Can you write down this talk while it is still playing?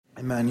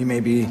Amen. You may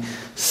be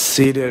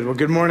seated. Well,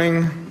 good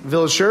morning,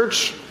 Village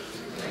Church.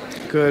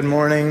 Good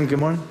morning. Good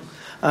morning.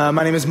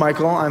 My name is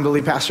Michael. I'm the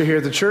lead pastor here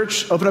at the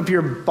church. Open up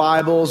your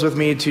Bibles with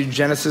me to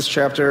Genesis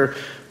chapter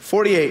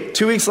 48.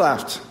 2 weeks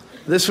left.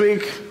 This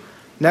week,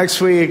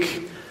 next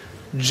week,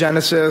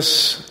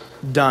 Genesis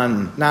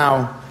done.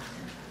 Now,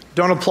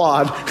 don't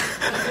applaud.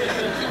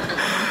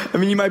 I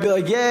mean, you might be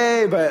like,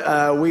 yay,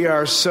 but we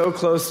are so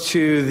close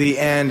to the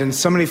end, and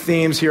so many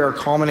themes here are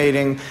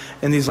culminating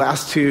in these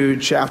last two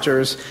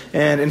chapters.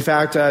 And in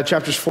fact,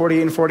 chapters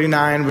 48 and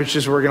 49, which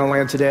is where we're going to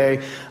land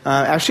today,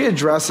 actually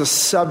address a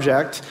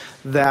subject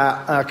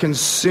that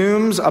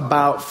consumes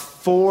about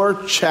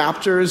 4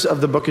 chapters of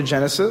the book of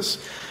Genesis.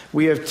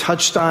 We have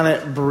touched on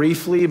it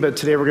briefly, but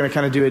today we're going to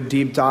kind of do a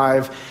deep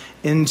dive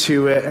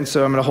into it, and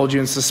so I'm going to hold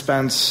you in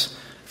suspense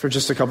for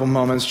just a couple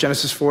moments.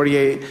 Genesis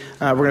 48,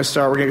 we're going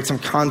to get some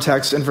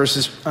context in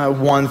verses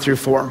 1 through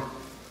 4.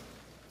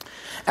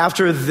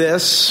 After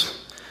this,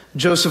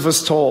 Joseph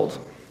was told,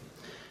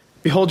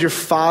 "Behold, your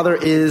father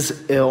is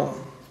ill."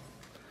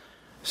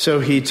 So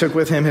he took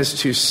with him his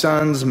 2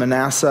 sons,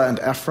 Manasseh and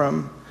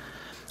Ephraim.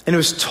 And it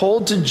was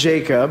told to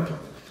Jacob,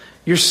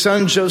 "Your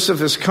son Joseph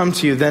has come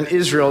to you." Then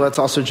Israel, that's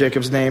also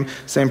Jacob's name,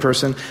 same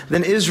person.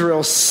 Then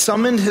Israel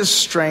summoned his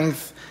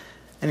strength,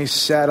 and he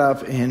sat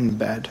up in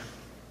bed.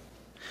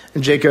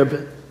 And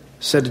Jacob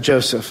said to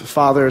Joseph,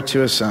 father to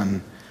his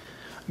son,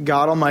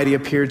 "God Almighty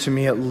appeared to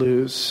me at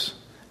Luz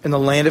in the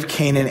land of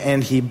Canaan,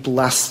 and he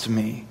blessed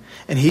me.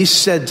 And he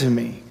said to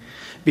me,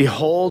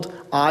 'Behold,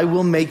 I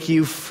will make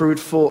you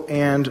fruitful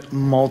and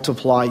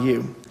multiply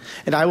you.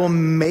 And I will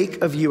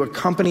make of you a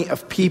company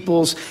of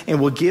peoples, and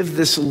will give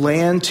this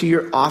land to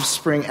your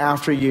offspring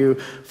after you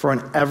for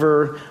an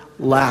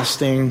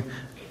everlasting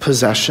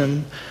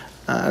possession.'"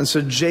 And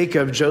so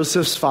Jacob,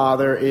 Joseph's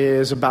father,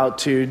 is about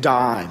to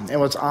die.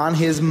 And what's on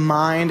his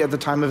mind at the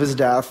time of his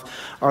death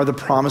are the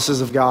promises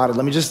of God. And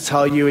let me just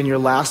tell you, in your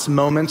last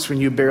moments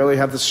when you barely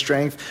have the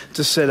strength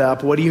to sit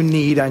up, what do you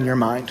need on your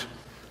mind?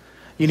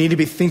 You need to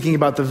be thinking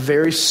about the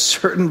very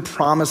certain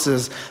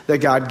promises that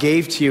God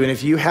gave to you. And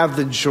if you have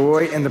the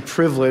joy and the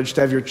privilege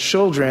to have your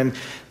children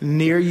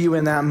near you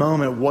in that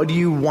moment, what do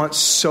you want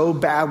so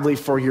badly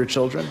for your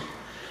children?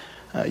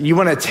 You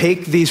want to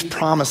take these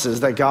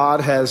promises that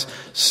God has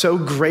so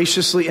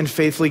graciously and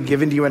faithfully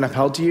given to you and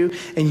upheld to you,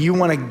 and you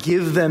want to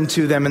give them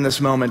to them in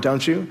this moment,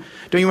 don't you?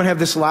 Don't you want to have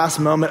this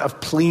last moment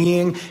of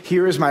pleading,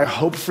 here is my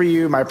hope for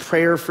you, my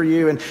prayer for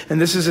you,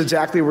 and this is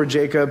exactly where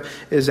Jacob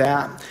is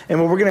at.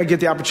 And what we're going to get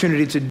the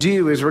opportunity to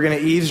do is we're going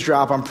to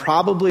eavesdrop on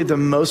probably the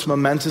most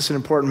momentous and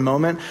important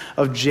moment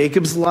of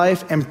Jacob's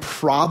life, and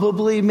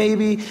probably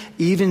maybe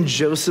even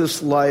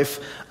Joseph's life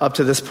up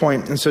to this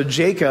point. And so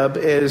Jacob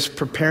is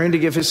preparing to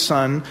give his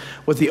son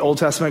what the Old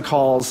Testament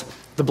calls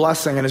the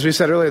blessing. And as we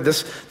said earlier,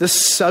 this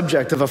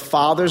subject of a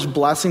father's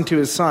blessing to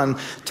his son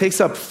takes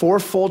up 4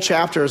 full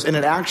chapters, and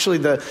it actually,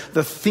 the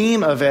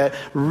theme of it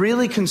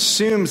really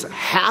consumes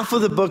half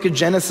of the book of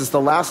Genesis,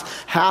 the last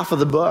half of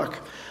the book.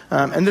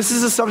 And this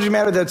is a subject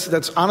matter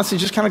that's honestly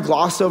just kind of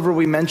glossed over.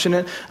 We mention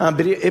it,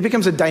 but it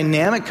becomes a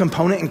dynamic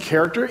component and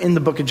character in the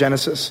book of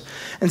Genesis.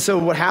 And so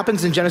what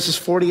happens in Genesis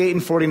 48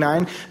 and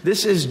 49,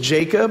 this is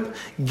Jacob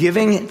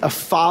giving a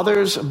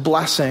father's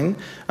blessing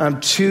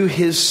to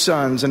his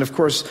sons. And of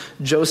course,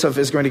 Joseph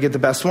is going to get the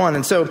best one.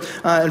 And so,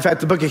 in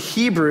fact, the book of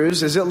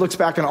Hebrews, as it looks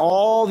back on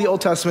all the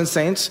Old Testament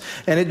saints,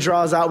 and it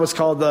draws out what's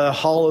called the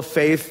Hall of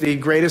Faith, the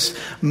greatest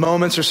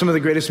moments or some of the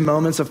greatest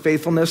moments of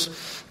faithfulness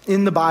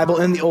in the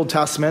Bible, in the Old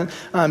Testament.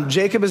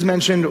 Jacob is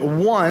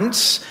mentioned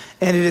once,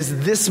 and it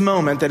is this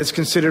moment that is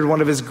considered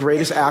one of his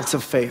greatest acts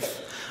of faith.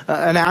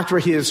 An act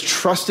where he is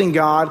trusting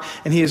God,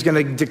 and he is going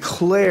to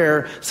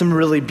declare some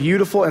really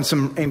beautiful and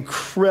some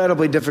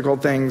incredibly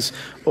difficult things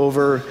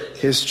over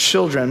his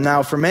children.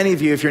 Now, for many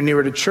of you, if you're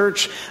newer to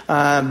church,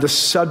 the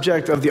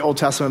subject of the Old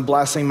Testament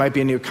blessing might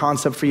be a new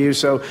concept for you.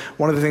 So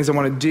one of the things I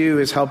want to do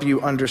is help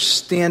you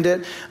understand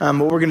it. What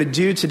we're going to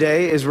do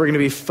today is we're going to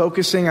be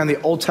focusing on the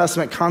Old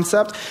Testament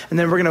concept, and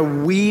then we're going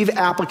to weave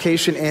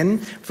application in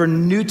for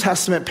New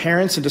Testament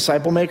parents and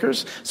disciple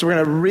makers. So we're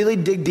going to really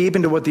dig deep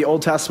into what the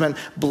Old Testament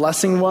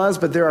blessing was,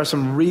 but there are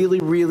some really,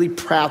 really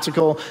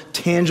practical,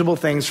 tangible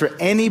things for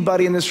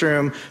anybody in this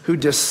room who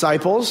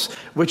disciples,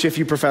 which if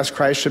you profess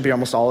Christ should be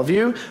almost all of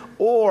you,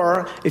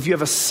 or if you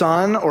have a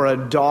son or a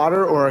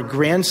daughter or a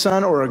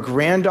grandson or a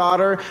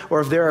granddaughter, or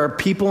if there are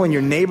people in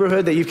your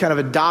neighborhood that you've kind of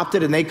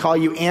adopted and they call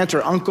you aunt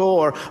or uncle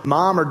or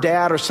mom or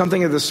dad or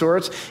something of the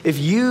sorts. If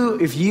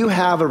you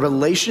have a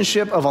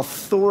relationship of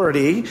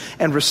authority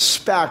and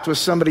respect with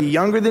somebody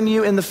younger than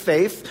you in the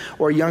faith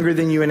or younger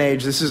than you in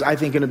age, this is, I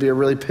think, going to be a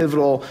really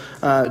pivotal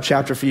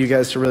chapter for you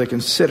guys to really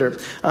consider.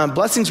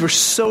 Blessings were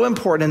so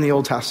important in the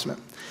Old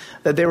Testament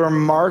that they were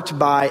marked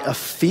by a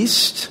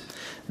feast,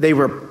 they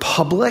were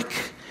public,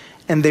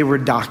 and they were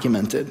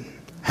documented.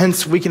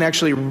 Hence, we can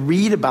actually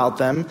read about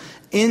them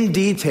in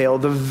detail,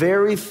 the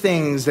very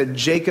things that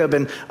Jacob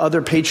and other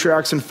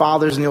patriarchs and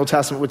fathers in the Old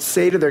Testament would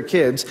say to their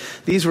kids.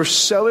 These were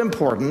so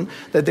important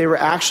that they were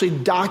actually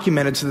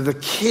documented so that the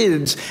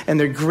kids and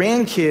their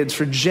grandkids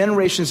for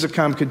generations to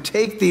come could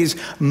take these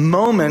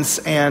moments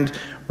and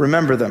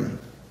remember them.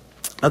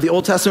 Now, the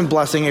Old Testament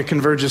blessing, it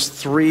converges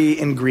three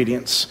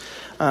ingredients.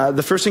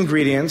 The first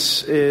ingredient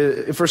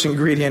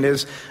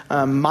is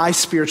my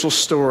spiritual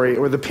story,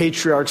 or the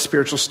patriarch's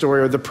spiritual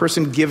story, or the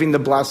person giving the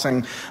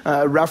blessing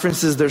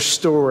references their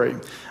story.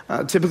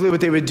 Typically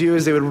what they would do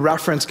is they would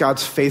reference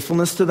God's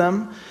faithfulness to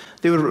them.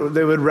 They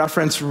would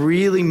reference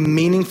really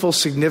meaningful,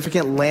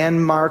 significant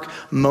landmark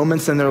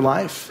moments in their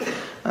life.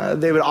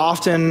 They would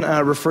often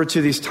refer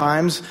to these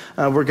times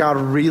where God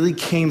really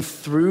came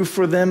through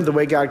for them, the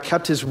way God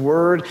kept his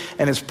word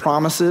and his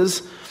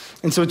promises.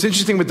 And so it's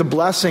interesting with the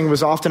blessing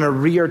was often a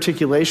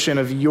re-articulation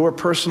of your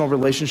personal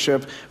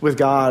relationship with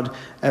God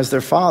as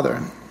their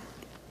father.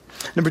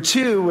 Number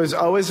two was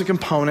always a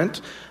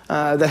component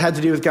that had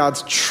to do with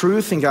God's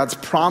truth and God's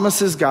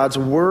promises, God's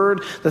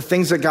word, the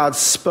things that God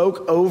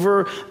spoke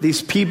over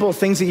these people,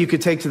 things that you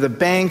could take to the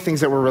bank,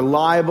 things that were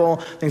reliable,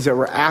 things that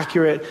were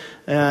accurate.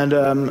 And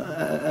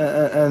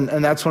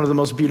that's one of the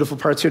most beautiful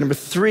parts here. Number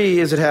three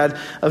is it had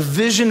a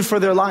vision for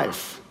their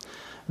life.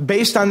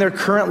 Based on their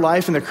current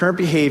life and their current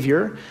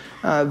behavior,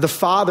 the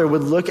father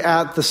would look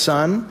at the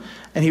son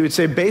and he would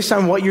say, based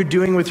on what you're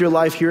doing with your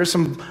life, here are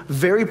some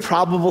very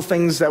probable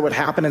things that would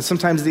happen. And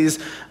sometimes these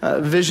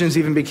visions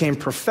even became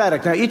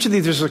prophetic. Now, each of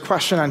these, there's a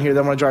question on here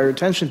that I want to draw your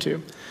attention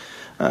to.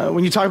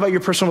 When you talk about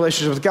your personal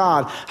relationship with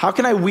God, how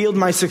can I wield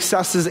my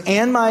successes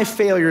and my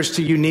failures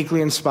to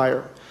uniquely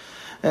inspire?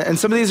 And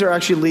some of these are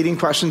actually leading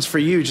questions for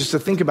you just to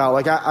think about.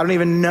 Like, I don't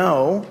even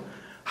know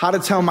how to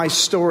tell my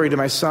story to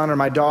my son or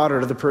my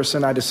daughter, to the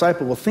person I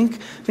disciple. Well, think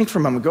for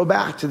a moment. Go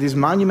back to these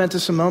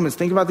monumentous moments.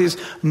 Think about these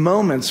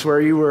moments where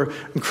you were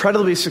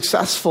incredibly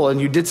successful and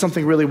you did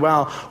something really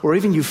well, or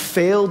even you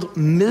failed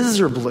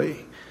miserably.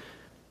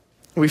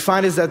 What we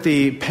find is that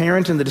the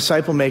parent and the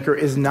disciple maker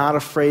is not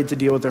afraid to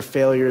deal with their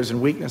failures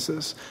and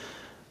weaknesses.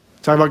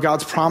 Talk about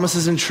God's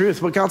promises and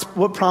truth.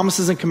 What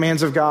promises and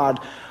commands of God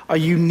are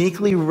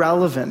uniquely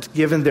relevant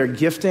given their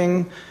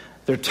gifting,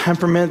 their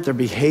temperament, their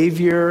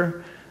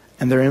behavior,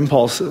 and their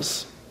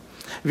impulses.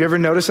 Have you ever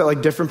noticed that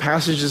like different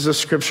passages of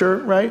scripture,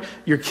 right?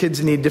 Your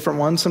kids need different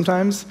ones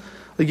sometimes.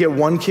 You get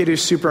one kid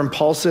who's super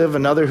impulsive,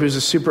 another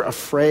who's super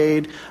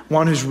afraid,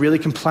 one who's really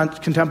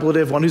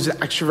contemplative, one who's an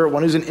extrovert,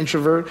 one who's an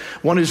introvert,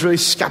 one who's really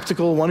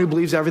skeptical, one who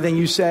believes everything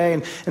you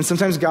say. And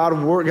sometimes God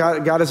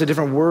has a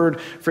different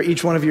word for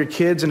each one of your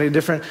kids and a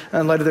different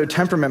in light of their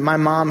temperament. My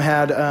mom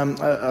had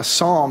a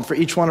psalm for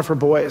each one of her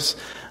boys.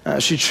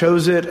 She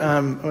chose it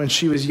when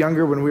she was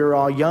younger, when we were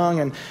all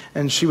young,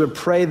 and she would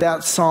pray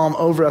that psalm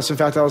over us. In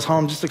fact, I was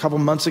home just a couple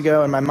months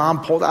ago, and my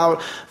mom pulled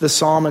out the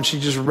psalm, and she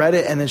just read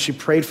it, and then she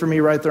prayed for me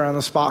right there on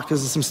the spot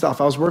because of some stuff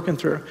I was working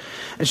through.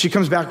 And she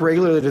comes back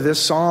regularly to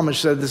this psalm, and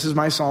she said, "This is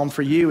my psalm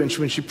for you." And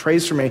when she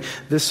prays for me,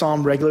 this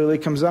psalm regularly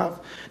comes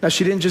up. Now,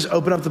 she didn't just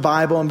open up the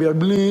Bible and be like,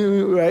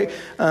 "Bleh,"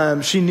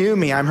 right? She knew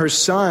me. I'm her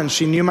son.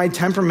 She knew my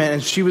temperament,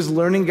 and she was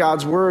learning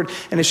God's word.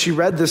 And as she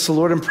read this, the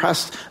Lord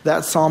impressed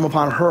that psalm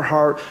upon her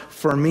heart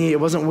for me.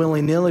 It wasn't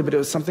willy-nilly, but it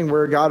was something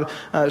where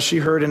she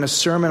heard in a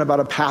sermon about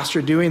a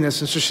pastor doing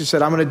this. And so she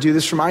said, "I'm going to do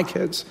this for my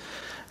kids."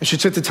 And she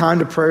took the time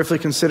to prayerfully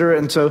consider it.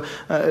 And so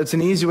it's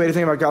an easy way to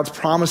think about God's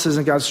promises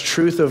and God's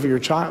truth over your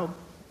child.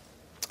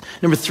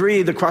 Number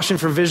three, the question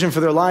for vision for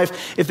their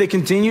life. If they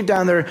continue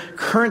down their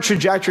current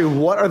trajectory,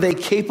 what are they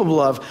capable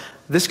of?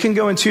 This can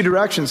go in two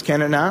directions,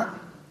 can it not?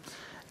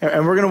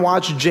 And we're going to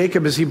watch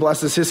Jacob as he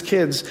blesses his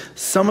kids.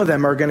 Some of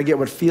them are going to get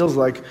what feels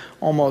like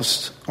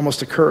almost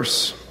a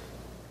curse.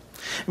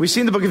 We see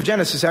in the book of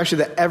Genesis,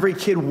 actually, that every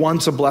kid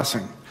wants a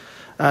blessing.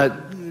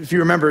 If you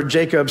remember,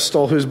 Jacob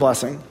stole whose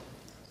blessing?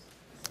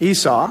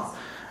 Esau.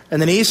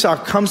 And then Esau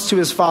comes to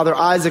his father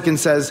Isaac and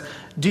says,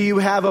 "Do you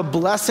have a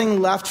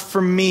blessing left for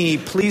me?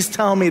 Please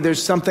tell me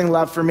there's something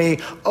left for me.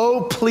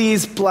 Oh,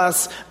 please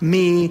bless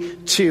me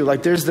too."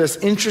 Like there's this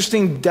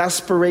interesting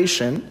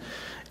desperation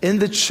in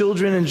the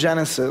children in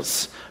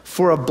Genesis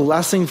for a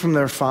blessing from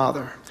their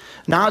father.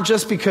 Not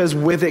just because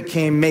with it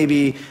came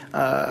maybe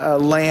a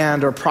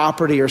land or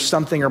property or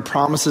something or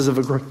promises of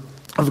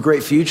a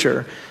great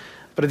future.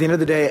 But at the end of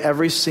the day,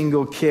 every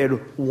single kid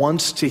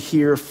wants to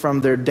hear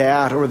from their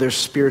dad or their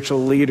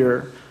spiritual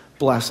leader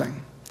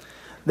blessing.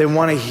 They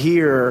want to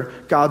hear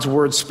God's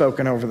word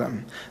spoken over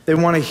them. They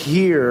want to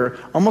hear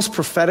almost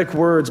prophetic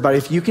words about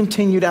if you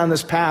continue down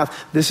this path,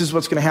 this is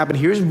what's going to happen.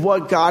 Here's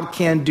what God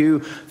can do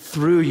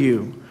through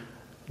you.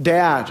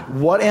 Dad,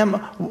 what am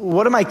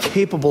I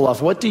capable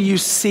of? What do you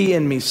see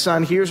in me?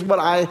 Son, here's what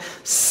I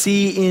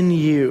see in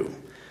you.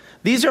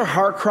 These are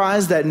heart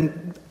cries that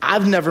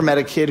I've never met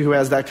a kid who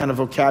has that kind of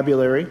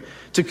vocabulary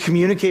to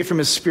communicate from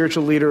his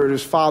spiritual leader or to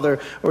his father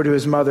or to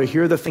his mother.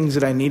 Here are the things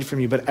that I need from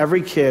you. But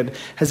every kid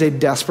has a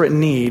desperate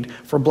need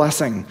for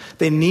blessing.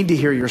 They need to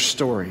hear your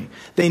story.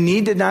 They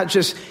need to not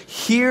just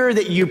hear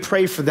that you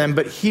pray for them,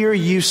 but hear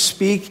you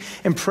speak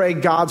and pray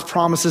God's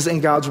promises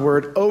and God's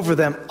word over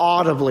them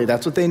audibly.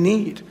 That's what they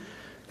need.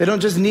 They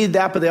don't just need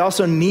that, but they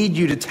also need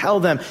you to tell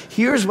them,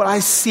 here's what I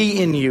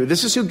see in you.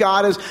 This is who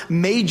God has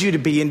made you to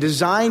be and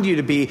designed you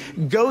to be.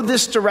 Go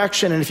this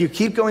direction, and if you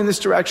keep going this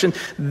direction,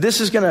 this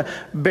is going to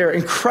bear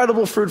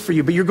incredible fruit for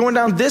you. But you're going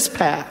down this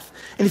path,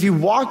 and if you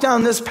walk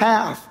down this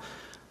path,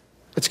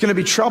 it's going to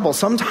be trouble.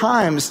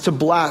 Sometimes to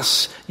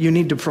bless, you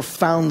need to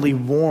profoundly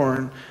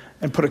warn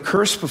and put a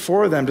curse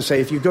before them to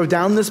say, if you go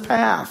down this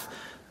path,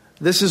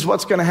 this is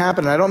what's going to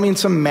happen. And I don't mean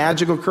some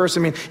magical curse. I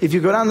mean, if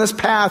you go down this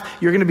path,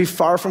 you're going to be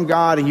far from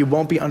God and you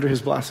won't be under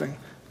his blessing.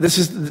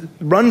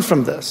 Run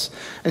from this.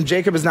 And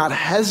Jacob is not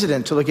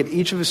hesitant to look at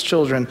each of his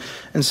children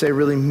and say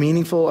really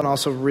meaningful and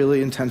also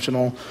really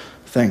intentional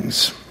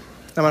things.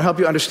 I'm going to help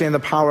you understand the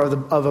power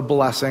of a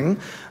blessing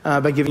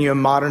by giving you a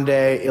modern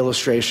day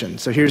illustration.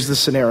 So here's the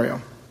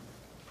scenario.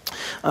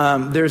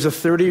 There's a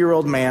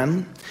 30-year-old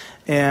man.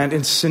 And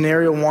in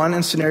scenario 1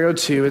 and scenario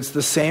 2, it's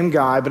the same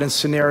guy, but in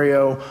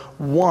scenario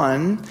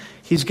 1,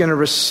 he's going to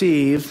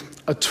receive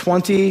a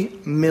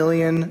 $20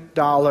 million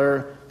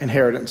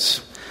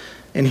inheritance.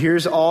 And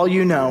here's all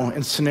you know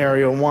in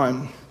scenario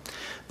 1.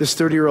 This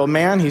 30-year-old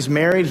man, he's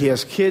married, he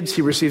has kids,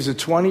 he receives a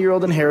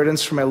 20-year-old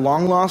inheritance from a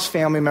long-lost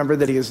family member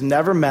that he has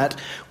never met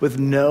with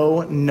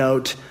no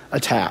note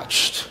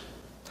attached.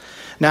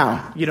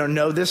 Now, you don't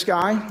know this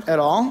guy at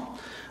all,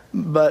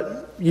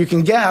 but you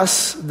can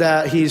guess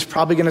that he's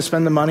probably going to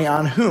spend the money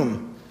on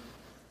whom?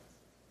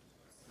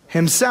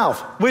 Himself.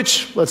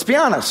 Which, let's be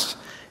honest,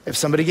 if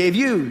somebody gave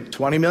you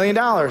 $20 million,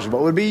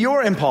 what would be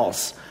your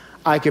impulse?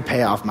 I could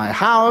pay off my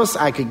house.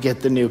 I could get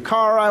the new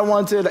car I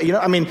wanted.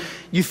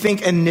 You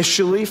think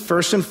initially,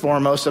 first and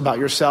foremost, about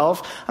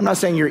yourself. I'm not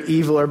saying you're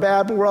evil or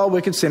bad, but we're all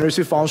wicked sinners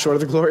who fall short of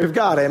the glory of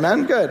God.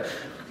 Amen? Good.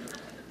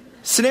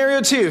 Scenario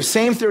 2,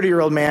 same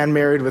 30-year-old man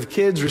married with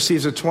kids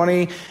receives a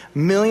 $20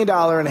 million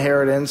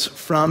inheritance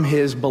from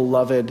his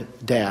beloved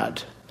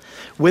dad.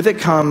 With it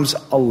comes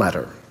a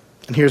letter.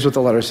 And here's what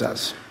the letter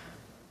says.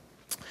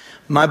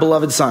 My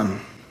beloved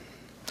son,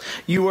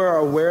 you are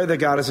aware that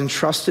God has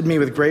entrusted me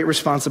with great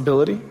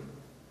responsibility.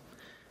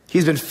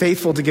 He's been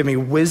faithful to give me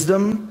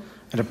wisdom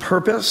and a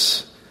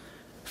purpose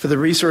for the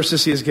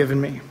resources he has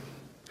given me.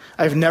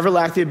 I've never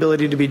lacked the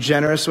ability to be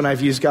generous when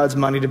I've used God's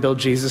money to build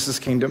Jesus'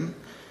 kingdom.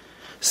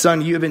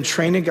 Son, you have been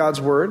trained in God's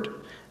word,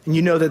 and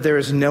you know that there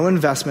is no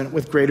investment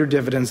with greater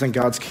dividends than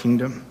God's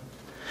kingdom.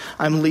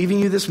 I'm leaving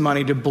you this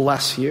money to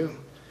bless you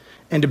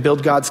and to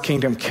build God's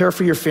kingdom. Care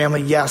for your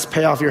family, yes.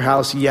 Pay off your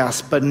house,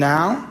 yes. But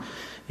now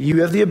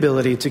you have the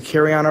ability to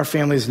carry on our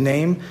family's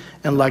name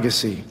and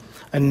legacy,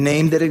 a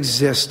name that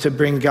exists to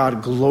bring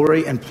God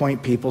glory and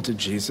point people to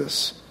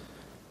Jesus.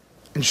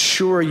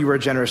 Ensure you are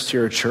generous to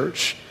your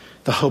church,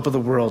 the hope of the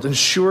world.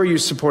 Ensure you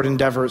support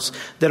endeavors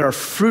that are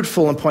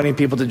fruitful in pointing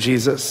people to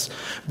Jesus.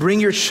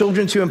 Bring your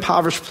children to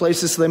impoverished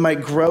places so they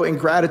might grow in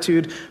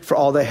gratitude for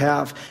all they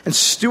have. And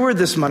steward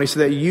this money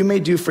so that you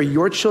may do for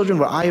your children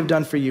what I have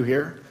done for you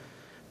here.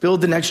 Build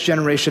the next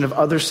generation of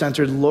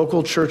other-centered,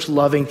 local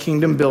church-loving,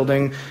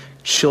 kingdom-building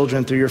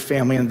children through your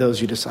family and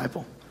those you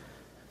disciple.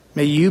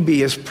 May you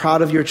be as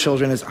proud of your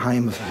children as I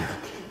am of you.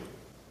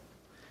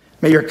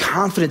 May your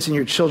confidence in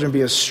your children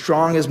be as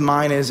strong as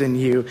mine is in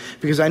you,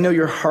 because I know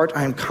your heart.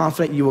 I am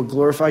confident you will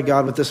glorify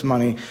God with this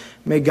money.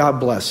 May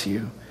God bless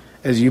you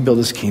as you build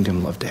his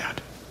kingdom, love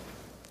Dad.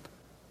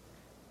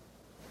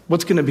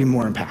 What's going to be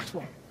more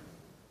impactful?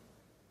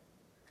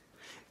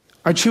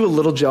 Aren't you a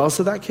little jealous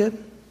of that kid?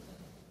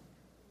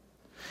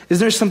 Is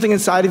there something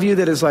inside of you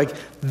that is like,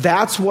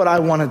 that's what I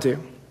want to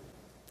do?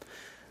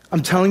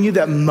 I'm telling you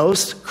that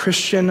most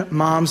Christian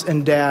moms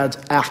and dads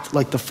act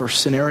like the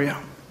first scenario.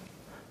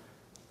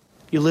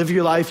 You live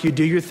your life, you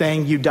do your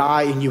thing, you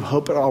die, and you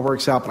hope it all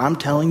works out. But I'm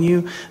telling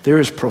you, there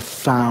is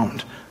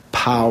profound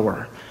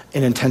power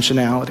in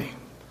intentionality.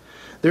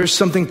 There's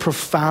something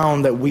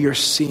profound that we are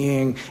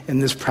seeing in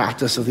this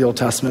practice of the Old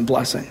Testament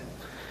blessing.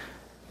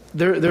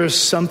 There is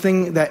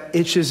something that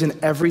itches in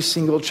every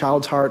single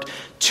child's heart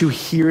to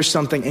hear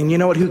something. And you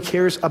know what? Who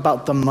cares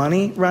about the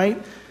money, right?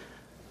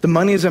 The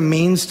money is a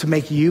means to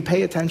make you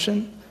pay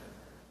attention.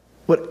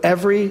 What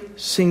every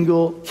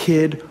single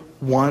kid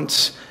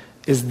wants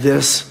is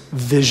this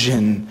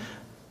vision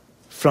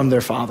from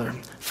their father,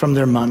 from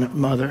their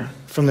mother,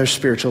 from their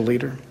spiritual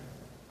leader.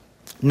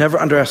 Never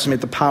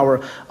underestimate the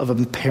power of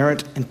a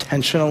parent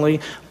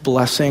intentionally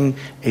blessing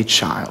a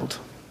child.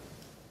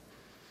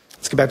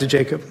 Let's get back to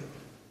Jacob.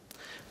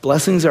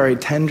 Blessings are a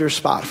tender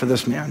spot for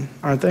this man,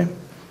 aren't they?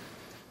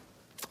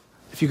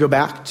 If you go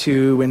back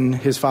to when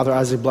his father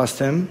Isaac blessed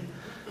him,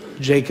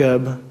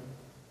 Jacob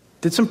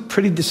did some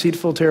pretty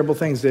deceitful, terrible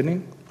things, didn't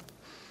he?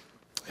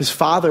 His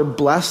father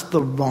blessed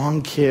the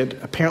wrong kid.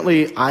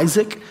 Apparently,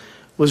 Isaac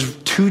was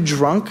too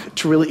drunk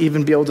to really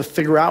even be able to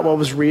figure out what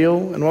was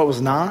real and what was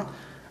not.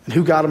 And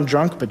who got him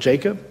drunk but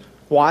Jacob?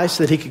 Why?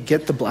 So that he could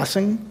get the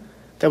blessing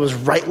that was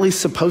rightly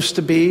supposed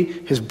to be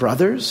his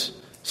brother's,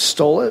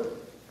 stole it.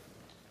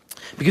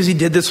 Because he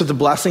did this with the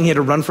blessing, he had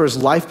to run for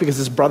his life because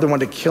his brother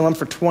wanted to kill him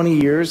for 20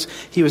 years.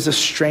 He was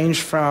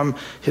estranged from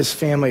his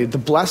family. The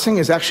blessing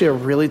is actually a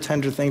really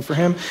tender thing for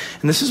him.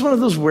 And this is one of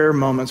those rare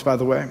moments, by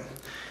the way,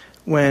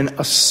 when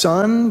a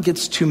son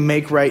gets to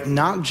make right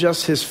not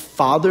just his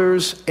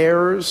father's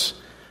errors,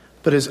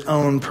 but his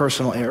own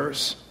personal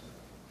errors.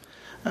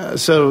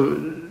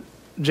 So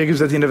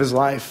Jacob's at the end of his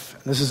life.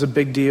 This is a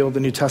big deal. The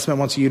New Testament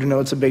wants you to know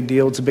it's a big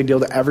deal. It's a big deal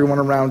to everyone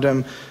around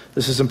him.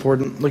 This is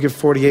important. Look at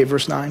 48,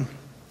 verse 9.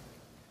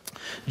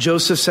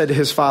 Joseph said to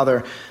his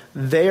father,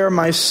 "They are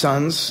my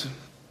sons."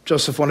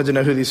 Joseph wanted to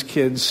know who these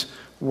kids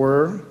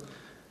were,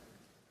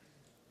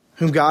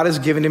 "whom God has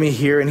given to me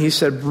here." And he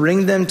said,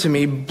 "Bring them to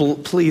me,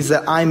 please,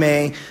 that I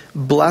may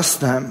bless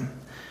them."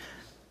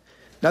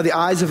 Now the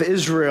eyes of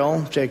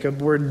Israel,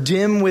 Jacob, were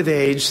dim with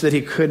age so that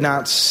he could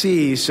not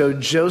see. So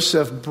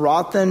Joseph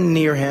brought them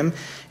near him,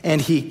 and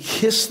he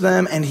kissed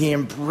them, and he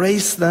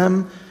embraced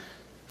them.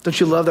 Don't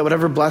you love that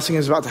whatever blessing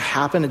is about to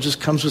happen, it just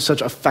comes with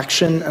such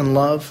affection and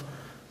love?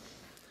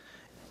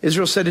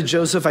 Israel said to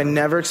Joseph, "I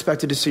never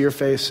expected to see your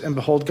face, and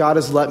behold, God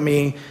has let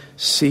me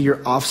see your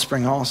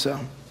offspring also."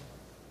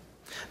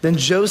 Then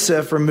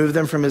Joseph removed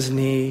them from his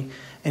knee,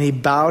 and he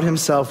bowed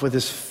himself with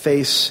his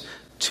face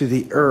to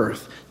the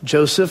earth.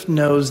 Joseph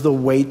knows the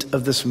weight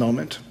of this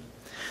moment.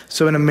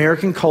 So in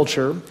American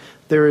culture,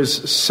 there is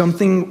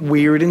something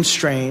weird and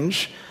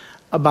strange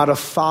about a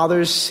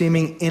father's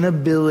seeming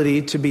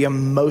inability to be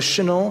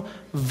emotional,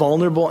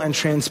 vulnerable, and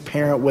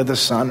transparent with a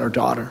son or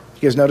daughter.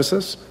 You guys notice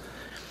this?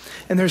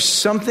 And there's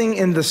something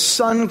in the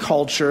son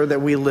culture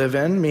that we live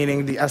in,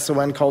 meaning the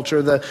SON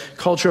culture, the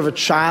culture of a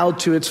child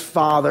to its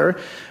father.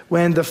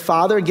 When the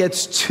father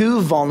gets too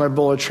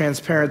vulnerable or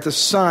transparent, the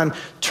son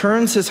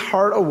turns his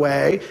heart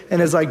away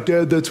and is like,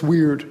 "Dad, that's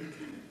weird."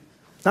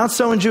 Not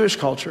so in Jewish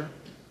culture.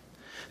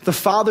 The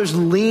fathers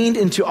leaned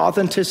into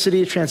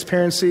authenticity,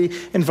 transparency,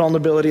 and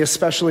vulnerability,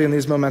 especially in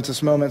these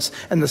momentous moments.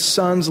 And the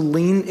sons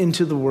leaned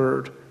into the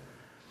word.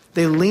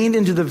 They leaned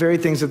into the very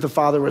things that the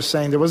father was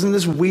saying. There wasn't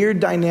this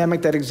weird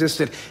dynamic that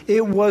existed.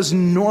 It was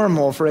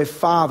normal for a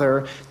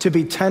father to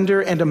be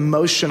tender and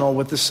emotional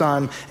with the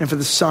son and for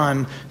the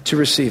son to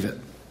receive it.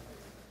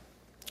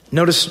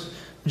 Notice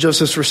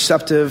Joseph's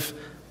receptive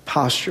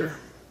posture.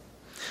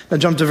 Now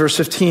jump to verse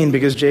 15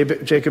 because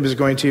Jacob is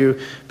going to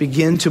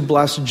begin to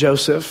bless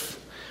Joseph,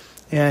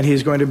 and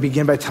he's going to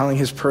begin by telling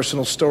his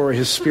personal story,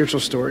 his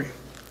spiritual story.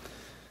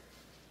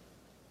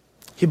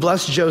 He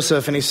blessed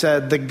Joseph and he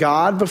said, "The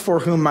God before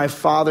whom my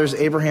fathers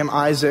Abraham,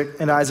 Isaac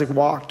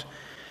walked,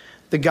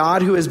 the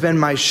God who has been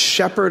my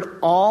shepherd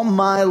all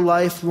my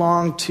life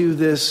long to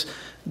this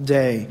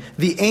day.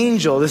 The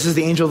angel," this is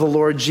the angel of the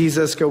Lord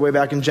Jesus, go way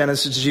back in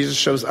Genesis, Jesus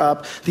shows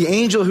up. "The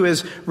angel who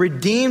has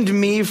redeemed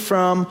me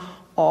from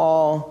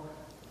all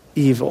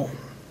evil."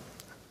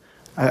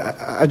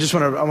 I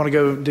want to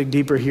go dig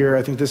deeper here.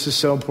 I think this is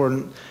so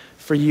important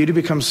for you to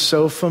become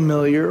so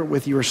familiar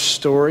with your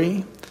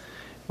story,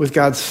 with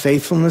God's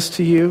faithfulness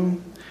to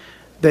you,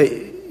 that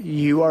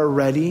you are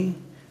ready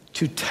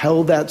to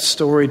tell that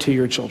story to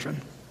your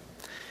children.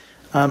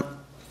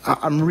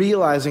 I'm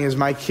realizing as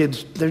my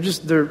kids,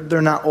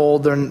 they're not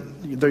old,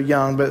 they're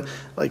young, but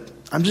like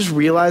I'm just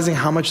realizing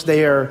how much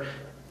they are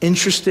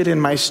interested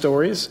in my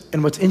stories.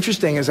 And what's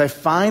interesting is I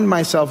find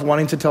myself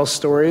wanting to tell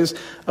stories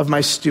of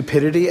my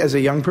stupidity as a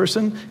young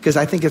person because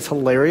I think it's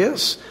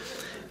hilarious.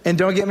 And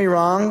don't get me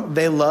wrong,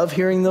 they love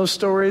hearing those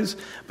stories,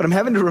 but I'm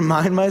having to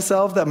remind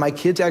myself that my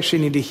kids actually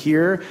need to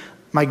hear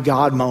my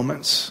God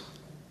moments.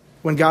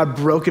 When God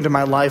broke into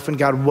my life, when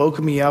God woke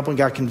me up, when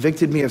God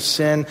convicted me of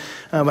sin,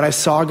 when I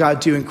saw God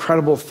do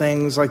incredible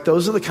things, like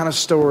those are the kind of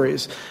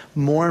stories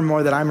more and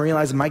more that I'm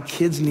realizing my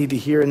kids need to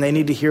hear, and they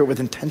need to hear it with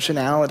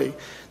intentionality.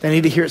 They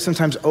need to hear it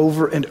sometimes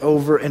over and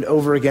over and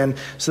over again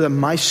so that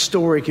my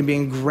story can be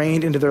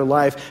ingrained into their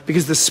life,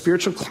 because the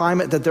spiritual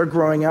climate that they're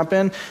growing up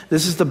in,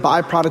 this is the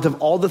byproduct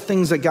of all the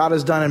things that God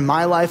has done in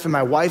my life and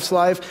my wife's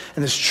life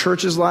and this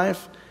church's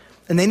life.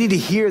 And they need to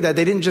hear that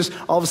they didn't just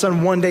all of a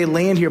sudden one day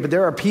land here, but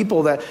there are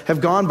people that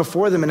have gone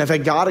before them and have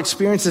had God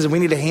experiences, and we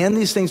need to hand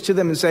these things to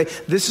them and say,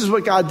 "This is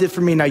what God did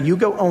for me. Now you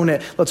go own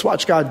it. Let's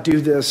watch God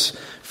do this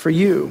for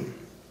you."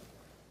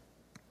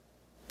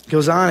 It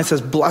goes on, it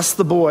says, "Bless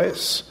the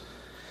boys,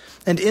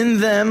 and in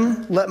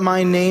them let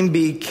my name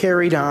be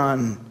carried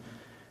on,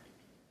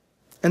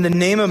 and the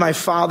name of my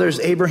fathers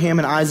Abraham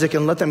and Isaac,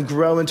 and let them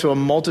grow into a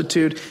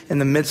multitude in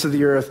the midst of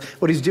the earth."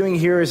 What he's doing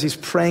here is he's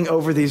praying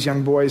over these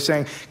young boys,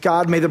 saying,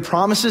 "God, may the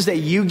promises that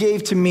you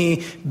gave to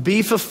me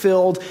be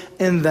fulfilled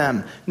in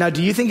them." Now,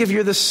 do you think if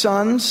you're the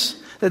sons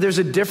that there's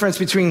a difference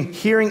between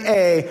hearing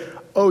A,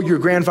 "Oh, your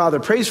grandfather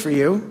prays for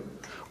you,"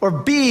 or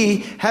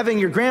B, having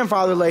your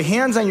grandfather lay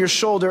hands on your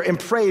shoulder and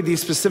pray these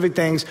specific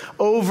things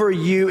over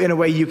you in a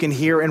way you can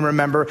hear and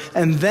remember,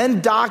 and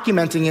then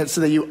documenting it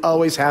so that you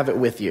always have it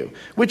with you?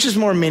 Which is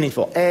more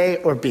meaningful, A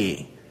or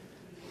B?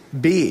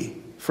 B,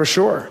 for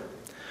sure.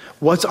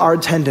 What's our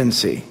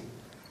tendency?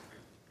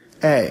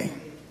 A.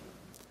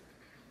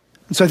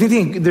 And so I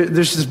think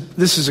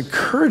this is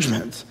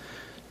encouragement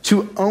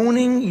to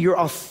owning your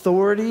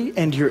authority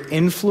and your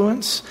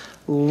influence,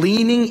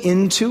 leaning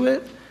into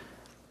it.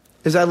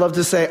 As I love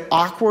to say,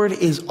 awkward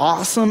is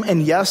awesome.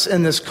 And yes,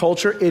 in this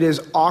culture, it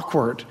is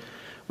awkward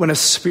when a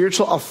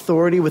spiritual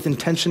authority with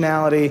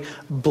intentionality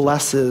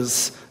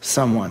blesses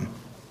someone.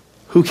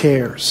 Who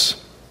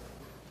cares?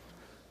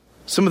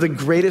 Some of the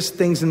greatest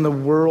things in the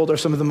world are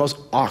some of the most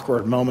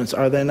awkward moments,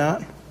 are they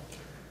not?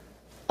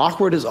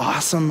 Awkward is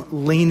awesome.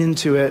 Lean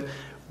into it.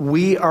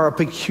 We are a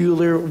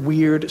peculiar,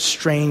 weird,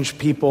 strange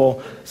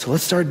people. So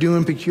let's start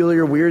doing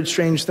peculiar, weird,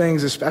 strange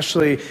things,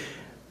 especially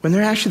when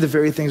they're actually the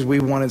very things we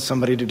wanted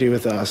somebody to do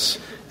with us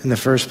in the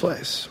first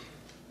place.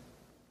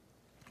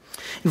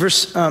 In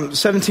verse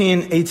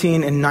 17,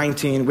 18, and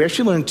 19, we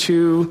actually learn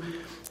two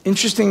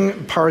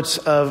interesting parts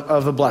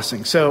of a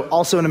blessing. So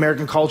also in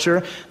American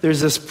culture, there's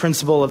this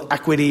principle of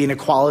equity and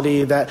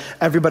equality that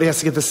everybody has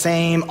to get the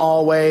same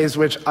always,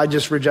 which I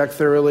just reject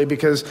thoroughly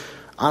because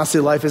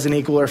honestly, life isn't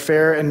equal or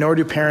fair, and nor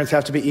do parents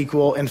have to be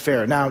equal and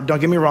fair. Now,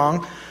 don't get me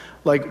wrong.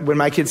 Like when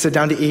my kids sit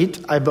down to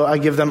eat, I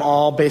give them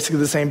all basically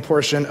the same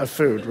portion of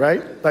food,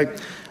 right? Like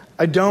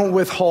I don't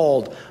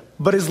withhold.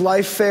 But is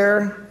life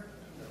fair?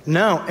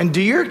 No. And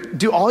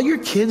do all your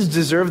kids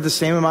deserve the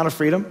same amount of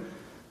freedom?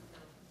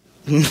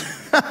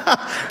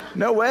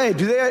 No way.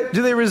 Do they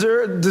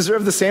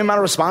deserve the same amount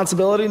of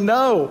responsibility?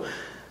 No.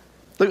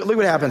 Look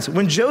what happens.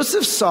 When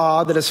Joseph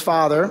saw that his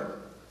father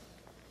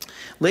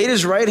laid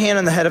his right hand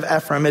on the head of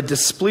Ephraim, it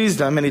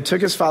displeased him, and he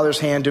took his father's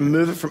hand to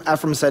move it from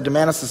Ephraim's head to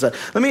Manasseh's head.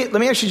 Let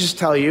me actually just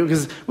tell you,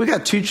 because we've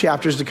got 2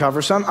 chapters to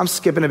cover, so I'm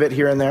skipping a bit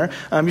here and there.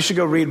 You should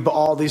go read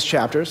all these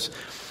chapters.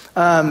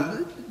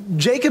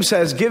 Jacob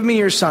says, give me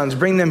your sons,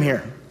 bring them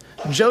here.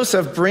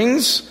 Joseph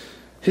brings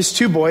his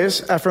 2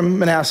 boys, Ephraim and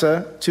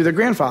Manasseh, to their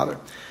grandfather.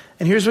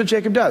 And here's what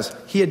Jacob does.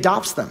 He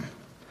adopts them.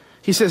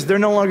 He says, they're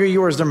no longer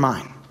yours, they're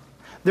mine.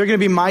 They're going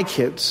to be my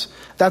kids.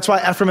 That's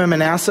why Ephraim and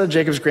Manasseh,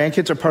 Jacob's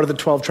grandkids, are part of the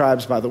 12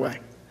 tribes, by the way.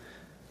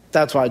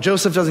 That's why.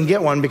 Joseph doesn't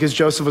get one because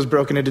Joseph was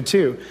broken into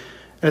 2.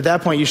 And at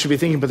that point, you should be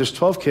thinking, but there's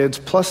 12 kids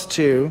plus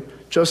 2.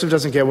 Joseph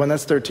doesn't get one.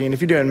 That's 13. If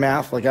you're doing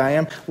math like I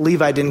am,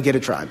 Levi didn't get a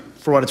tribe,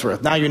 for what it's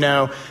worth. Now you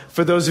know.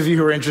 For those of you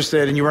who are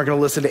interested and you weren't going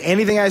to listen to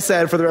anything I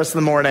said for the rest of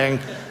the morning,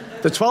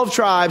 the 12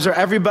 tribes are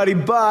everybody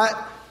but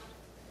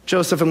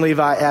Joseph and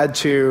Levi add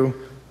to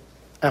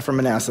Ephraim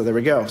and Manasseh. There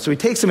we go. So he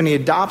takes them and he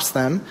adopts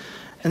them.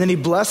 And then he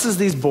blesses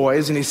these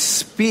boys and he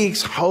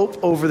speaks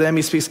hope over them.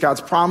 He speaks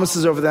God's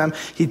promises over them.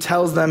 He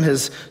tells them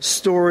his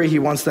story. He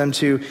wants them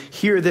to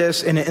hear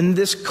this. And in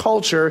this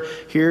culture,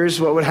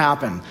 here's what would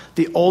happen.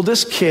 The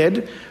oldest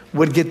kid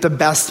would get the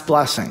best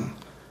blessing.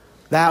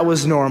 That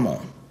was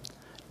normal.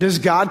 Does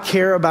God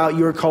care about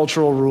your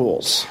cultural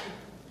rules?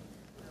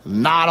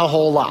 Not a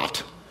whole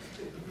lot.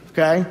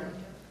 Okay?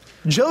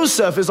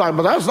 Joseph is like,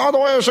 but that's not the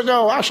way it should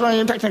go.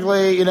 Actually,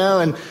 technically,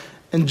 and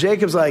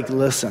Jacob's like,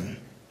 listen.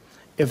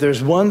 If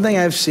there's one thing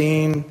I've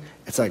seen,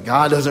 it's like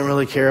God doesn't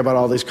really care about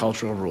all these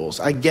cultural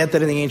rules. I get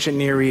that in the ancient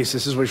Near East,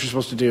 this is what you're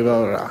supposed to do,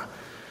 blah, blah, blah.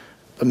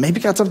 But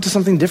maybe God's up to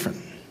something different.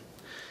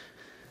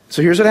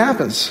 So here's what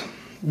happens.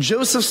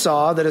 Joseph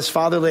saw that his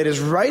father laid his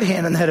right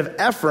hand on the head of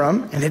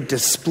Ephraim, and it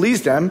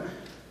displeased him.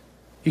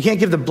 You can't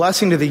give the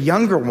blessing to the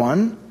younger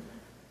one.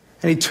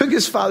 And he took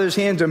his father's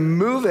hand to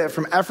move it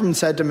from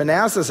Ephraim's head to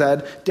Manasseh's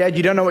head. Dad,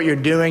 you don't know what you're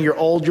doing. You're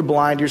old, you're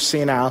blind, you're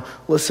senile.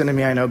 Listen to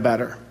me, I know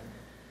better.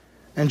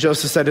 And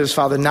Joseph said to his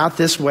father, not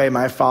this way,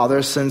 my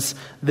father, since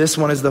this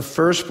one is the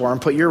firstborn.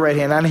 Put your right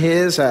hand on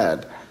his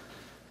head.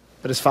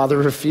 But his father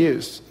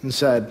refused and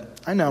said,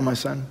 I know, my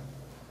son.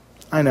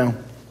 I know.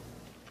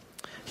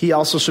 He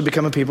also should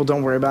become a people.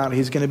 Don't worry about it.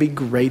 He's going to be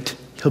great.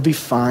 He'll be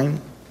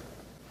fine.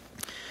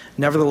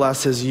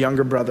 Nevertheless, his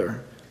younger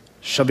brother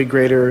shall be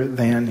greater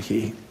than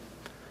he.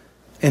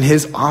 And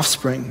his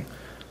offspring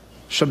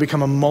shall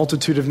become a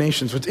multitude of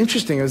nations. What's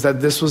interesting is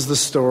that this was the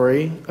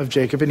story of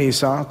Jacob and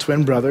Esau,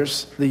 twin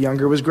brothers. The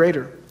younger was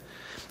greater.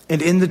 And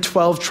in the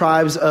 12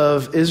 tribes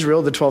of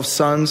Israel, the 12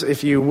 sons,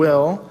 if you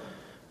will,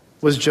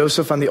 was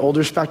Joseph on the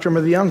older spectrum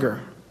or the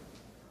younger?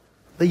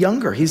 The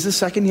younger. He's the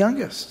second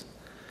youngest.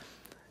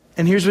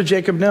 And here's what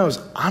Jacob knows.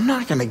 I'm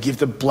not going to give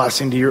the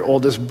blessing to your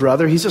oldest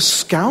brother. He's a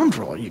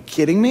scoundrel. Are you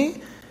kidding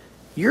me?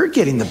 You're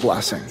getting the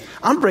blessing.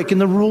 I'm breaking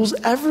the rules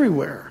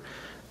everywhere.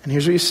 And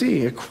here's what you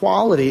see.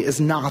 Equality is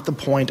not the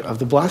point of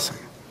the blessing.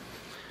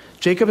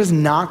 Jacob is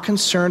not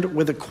concerned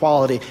with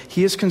equality.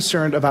 He is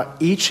concerned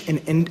about each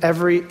and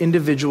every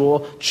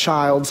individual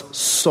child's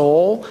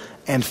soul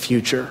and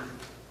future.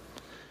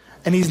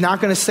 And he's not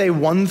going to say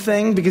one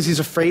thing because he's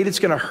afraid it's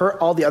going to hurt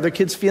all the other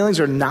kids' feelings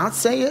or not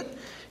say it.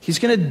 He's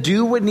going to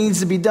do what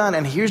needs to be done.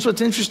 And here's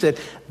what's interesting.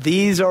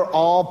 These are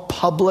all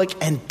public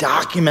and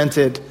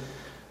documented.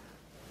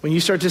 When you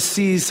start to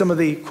see some of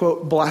the,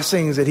 quote,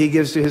 blessings that he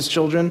gives to his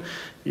children,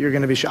 you're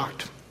going to be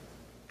shocked.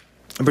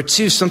 Number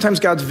 2, sometimes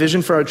God's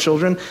vision for our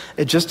children,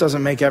 it just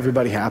doesn't make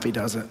everybody happy,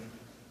 does it?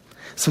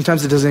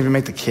 Sometimes it doesn't even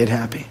make the kid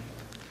happy.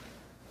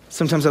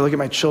 Sometimes I look at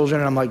my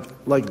children and I'm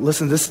like,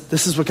 listen,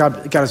 this is what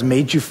God has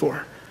made you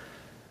for.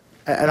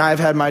 And I've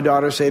had my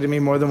daughter say to me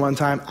more than one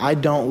time, I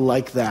don't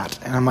like that.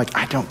 And I'm like,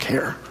 I don't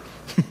care.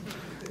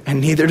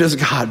 And neither does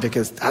God,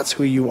 because that's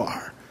who you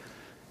are.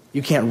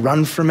 You can't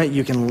run from it.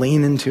 You can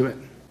lean into it.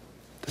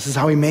 This is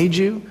how he made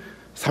you.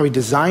 It's how he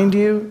designed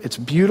you. It's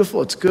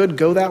beautiful. It's good.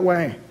 Go that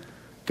way.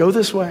 Go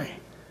this way.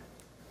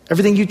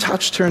 Everything you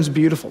touch turns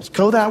beautiful.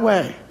 Go that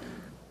way.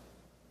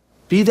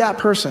 Be that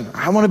person.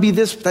 I want to be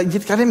this. God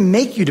didn't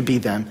make you to be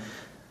them.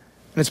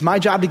 And it's my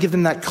job to give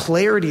them that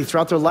clarity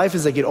throughout their life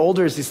as they get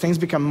older, as these things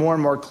become more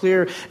and more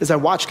clear, as I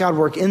watch God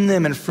work in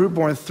them and fruit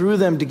born through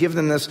them to give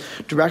them this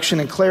direction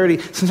and clarity.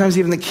 Sometimes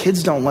even the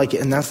kids don't like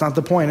it, and that's not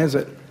the point, is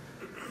it?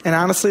 And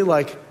honestly,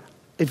 like,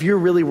 if you're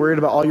really worried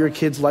about all your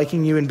kids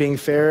liking you and being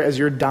fair as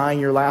you're dying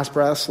your last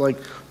breaths, like,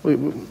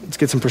 let's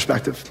get some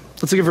perspective.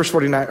 Let's look at verse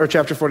 49, or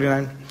chapter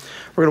 49.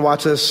 We're going to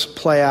watch this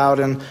play out,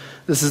 and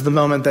this is the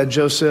moment that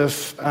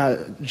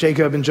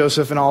Jacob and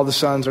Joseph and all the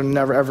sons are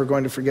never, ever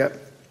going to forget.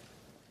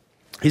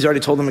 He's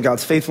already told them of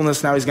God's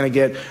faithfulness. Now he's going to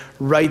get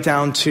right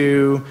down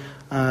to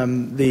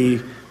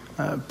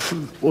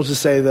we'll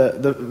just say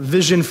the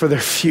vision for their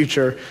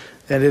future,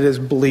 and it is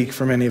bleak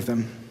for many of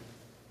them.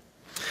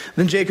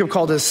 Then Jacob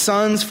called his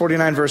sons,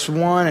 49 verse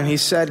 1, and he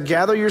said,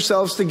 gather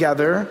yourselves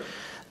together,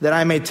 that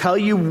I may tell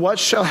you what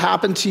shall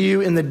happen to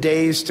you in the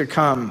days to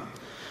come.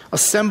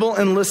 Assemble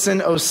and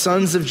listen, O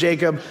sons of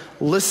Jacob.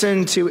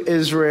 Listen to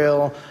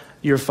Israel,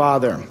 your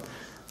father.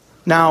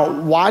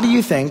 Now, why do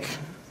you think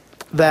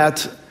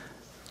that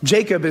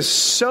Jacob is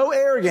so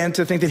arrogant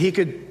to think that he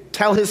could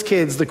tell his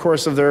kids the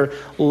course of their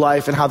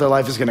life and how their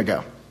life is going to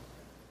go?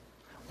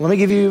 Let me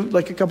give you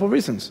like a couple of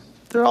reasons.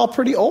 They're all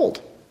pretty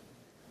old.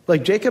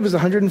 Like Jacob is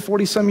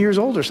 140 some years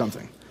old or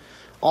something.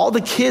 All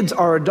the kids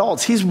are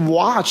adults. He's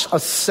watched a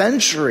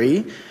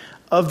century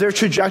of their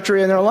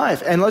trajectory in their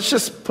life. And let's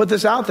just put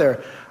this out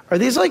there. Are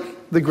these like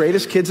the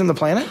greatest kids on the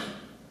planet?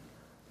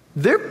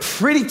 They're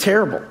pretty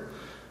terrible.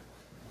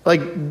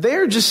 Like,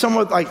 they're just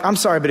somewhat like, I'm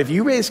sorry, but if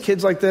you raise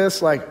kids like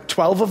this, like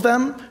 12 of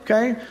them,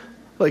 okay?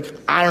 Like,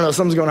 I don't know,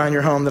 something's going on in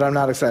your home that I'm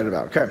not excited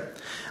about, okay?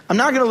 I'm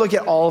not going to look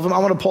at all of them. I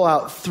want to pull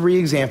out 3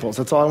 examples.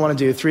 That's all I want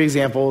to do, 3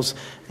 examples.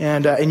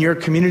 And in your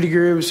community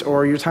groups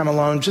or your time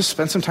alone, just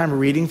spend some time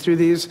reading through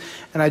these.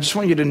 And I just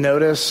want you to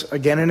notice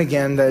again and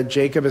again that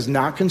Jacob is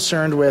not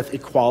concerned with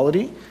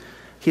equality.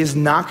 He is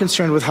not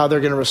concerned with how they're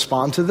going to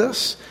respond to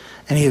this.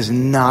 And he is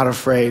not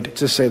afraid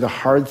to say the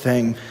hard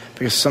thing,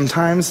 because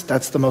sometimes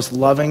that's the most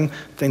loving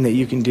thing that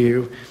you can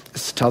do,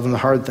 is to tell them the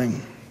hard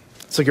thing.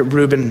 Let's look at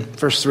Reuben,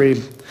 verse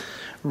 3.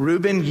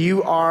 Reuben,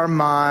 you are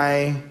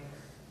my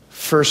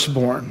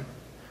firstborn,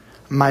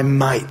 my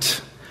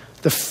might,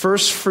 the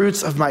first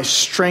fruits of my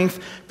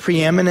strength,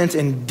 preeminent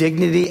in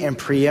dignity and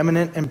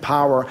preeminent in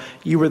power.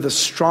 You are the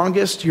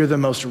strongest, you're the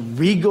most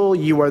regal,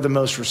 you are the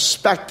most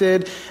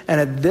respected.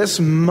 And at this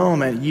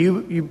moment,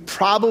 you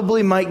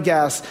probably might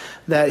guess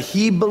that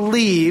he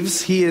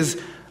believes he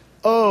is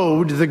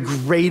owed the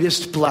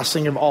greatest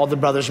blessing of all the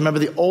brothers. Remember,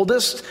 the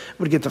oldest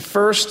would get the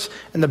first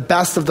and the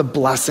best of the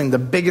blessing, the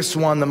biggest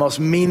one, the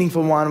most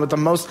meaningful one with the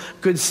most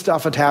good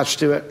stuff attached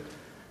to it.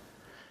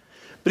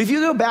 But if you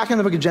go back in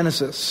the book of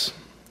Genesis,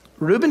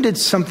 Reuben did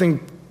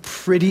something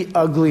pretty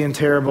ugly and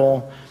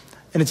terrible.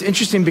 And it's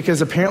interesting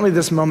because apparently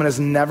this moment has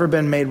never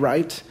been made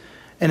right.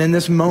 And in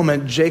this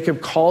moment,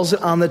 Jacob calls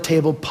it on the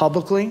table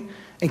publicly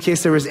in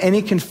case there was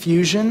any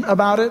confusion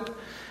about it.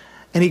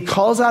 And he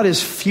calls out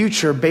his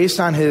future based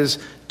on his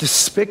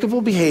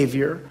despicable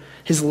behavior,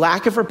 his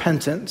lack of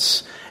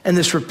repentance, and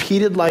this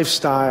repeated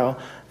lifestyle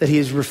that he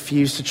has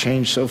refused to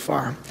change so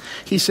far.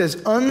 He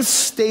says,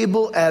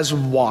 unstable as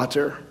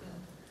water,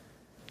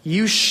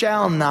 you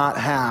shall not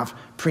have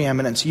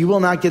preeminence. You will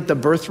not get the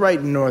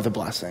birthright nor the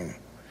blessing.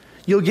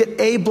 You'll get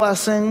a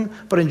blessing,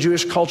 but in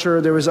Jewish culture,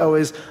 there was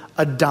always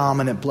a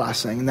dominant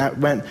blessing, and that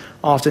went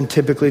often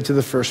typically to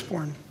the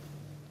firstborn.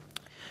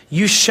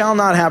 You shall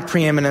not have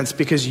preeminence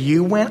because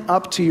you went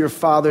up to your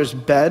father's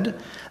bed,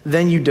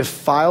 then you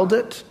defiled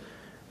it,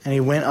 and he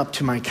went up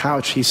to my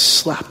couch. He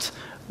slept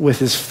with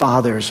his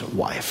father's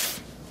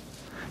wife.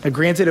 Now,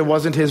 granted, it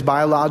wasn't his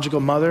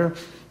biological mother.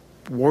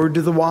 Word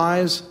to the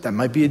wise, that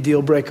might be a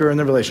deal breaker in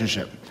the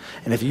relationship.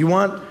 And if you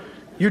want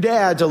your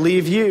dad to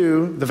leave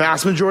you the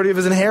vast majority of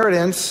his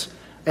inheritance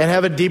and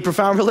have a deep,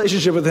 profound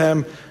relationship with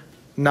him,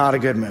 not a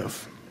good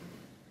move.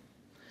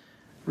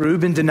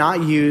 Reuben did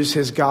not use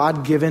his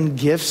God-given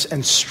gifts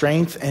and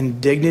strength and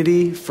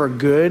dignity for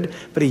good,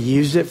 but he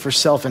used it for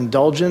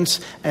self-indulgence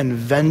and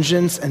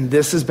vengeance, and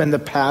this has been the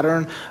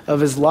pattern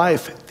of his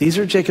life. These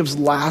are Jacob's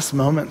last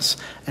moments,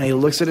 and he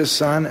looks at his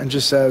son and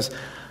just says,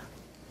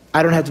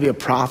 I don't have to be a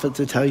prophet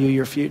to tell you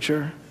your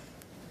future.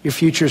 Your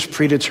future is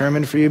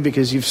predetermined for you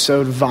because you've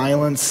sowed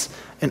violence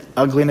and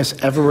ugliness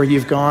everywhere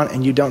you've gone,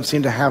 and you don't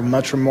seem to have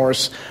much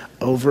remorse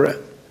over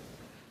it.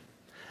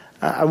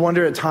 I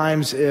wonder at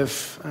times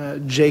if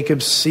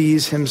Jacob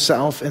sees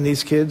himself in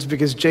these kids,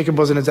 because Jacob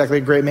wasn't exactly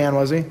a great man,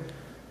 was he?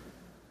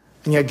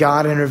 And yet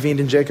God intervened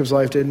in Jacob's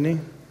life, didn't he?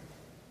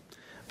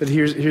 But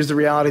here's the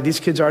reality. These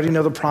kids already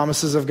know the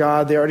promises of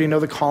God. They already know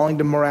the calling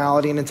to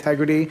morality and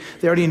integrity.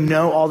 They already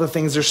know all the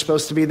things they're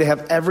supposed to be. They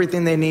have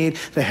everything they need.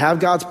 They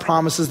have God's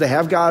promises. They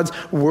have God's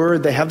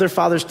word. They have their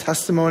father's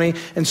testimony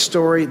and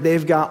story.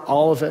 They've got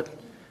all of it.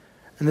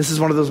 And this is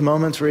one of those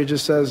moments where he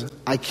just says,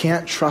 I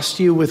can't trust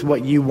you with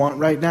what you want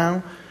right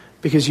now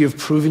because you've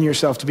proven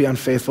yourself to be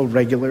unfaithful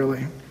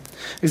regularly.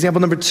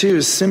 Example number 2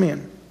 is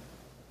Simeon.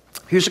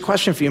 Here's a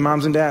question for you,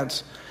 moms and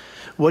dads.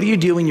 What do you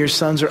do when your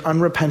sons are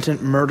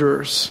unrepentant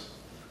murderers?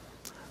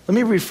 Let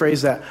me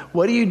rephrase that.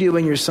 What do you do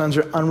when your sons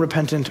are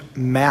unrepentant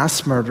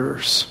mass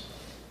murderers?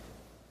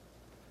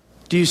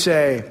 Do you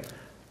say,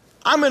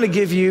 I'm going to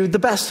give you the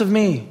best of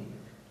me.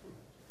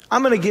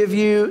 I'm going to give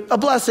you a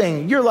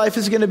blessing. Your life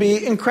is going to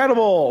be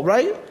incredible,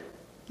 right?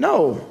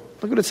 No.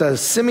 Look what it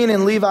says. Simeon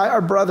and Levi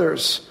are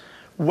brothers.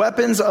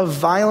 Weapons of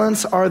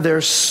violence are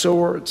their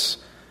swords.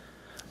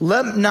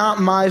 Let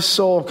not my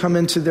soul come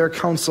into their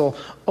counsel.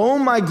 O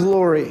my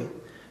glory,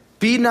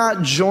 be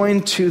not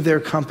joined to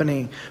their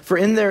company. For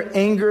in their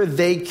anger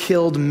they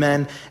killed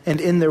men, and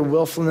in their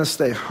willfulness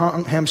they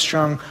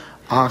hamstrung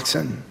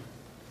oxen.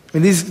 I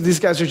mean, these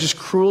guys are just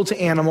cruel to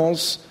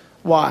animals.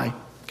 Why?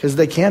 Because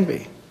they can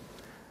be.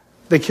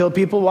 They kill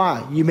people.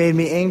 Why? You made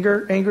me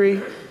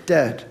angry,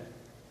 dead.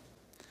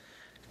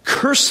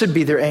 Cursed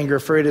be their anger,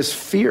 for it is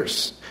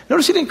fierce.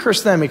 Notice he didn't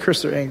curse them, he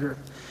cursed their anger.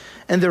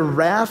 And their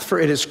wrath, for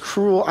it is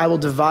cruel. I will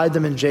divide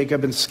them in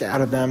Jacob and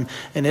scatter them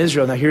in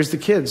Israel. Now here's the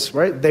kids,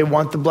 right? They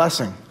want the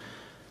blessing.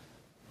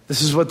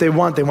 This is what they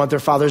want. They want their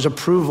father's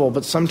approval.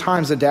 But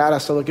sometimes the dad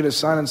has to look at his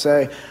son and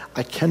say,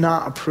 I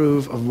cannot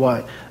approve of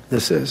what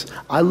this is.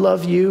 I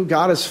love you.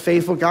 God is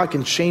faithful. God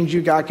can change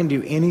you. God can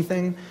do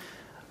anything.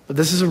 But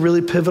this is a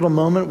really pivotal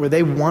moment where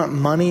they want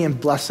money and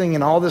blessing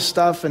and all this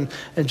stuff. And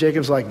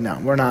Jacob's like, no,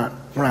 we're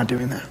not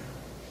doing that.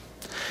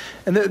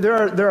 And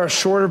there are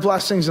shorter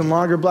blessings and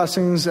longer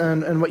blessings,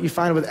 and what you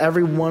find with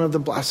every one of the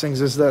blessings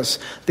is this.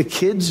 The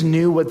kids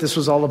knew what this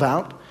was all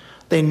about.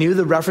 They knew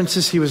the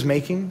references he was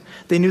making.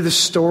 They knew the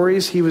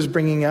stories he was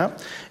bringing up.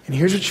 And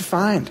here's what you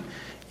find.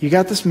 You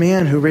got this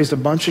man who raised a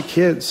bunch of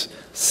kids.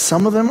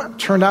 Some of them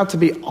turned out to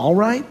be all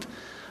right,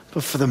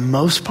 but for the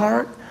most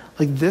part,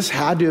 like this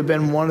had to have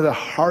been one of the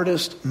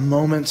hardest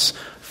moments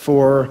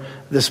for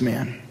this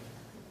man.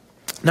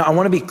 Now, I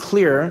want to be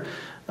clear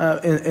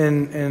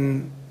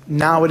in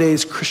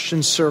nowadays,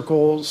 Christian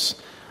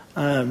circles,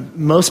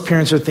 most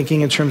parents are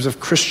thinking in terms of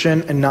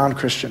Christian and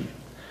non-Christian.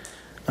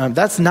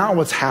 That's not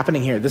what's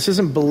happening here. This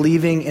isn't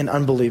believing and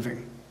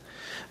unbelieving.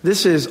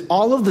 This is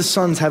all of the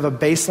sons have a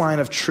baseline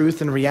of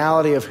truth and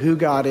reality of who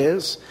God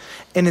is.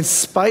 And in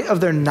spite of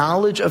their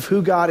knowledge of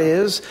who God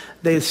is,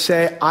 they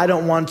say, I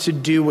don't want to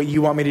do what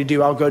you want me to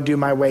do. I'll go do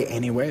my way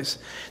anyways.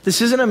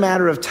 This isn't a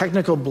matter of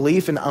technical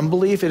belief and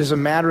unbelief. It is a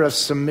matter of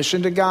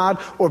submission to God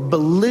or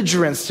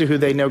belligerence to who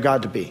they know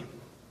God to be.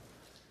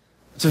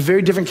 It's a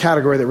very different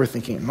category that we're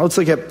thinking. Let's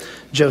look at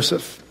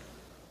Joseph.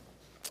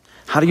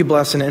 How do you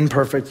bless an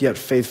imperfect yet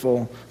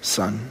faithful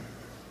son?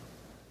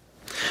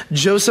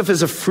 Joseph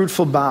is a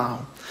fruitful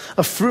bough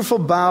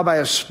by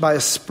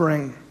a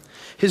spring.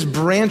 His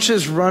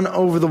branches run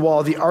over the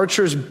wall. The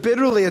archers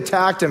bitterly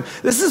attacked him.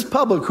 This is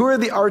public. Who are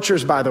the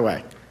archers, by the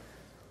way?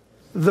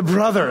 The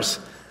brothers.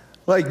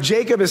 Like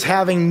Jacob is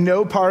having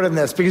no part in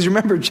this. Because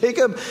remember,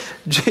 Jacob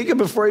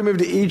before he moved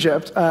to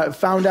Egypt,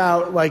 found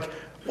out like,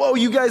 whoa,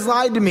 you guys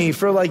lied to me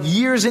for like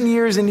years and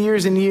years and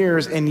years and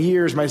years and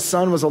years. My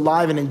son was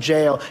alive and in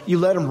jail. You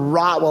let him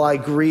rot while I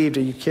grieved.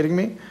 Are you kidding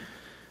me?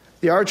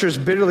 The archers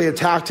bitterly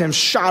attacked him,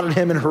 shot at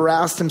him, and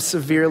harassed him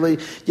severely,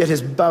 yet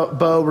his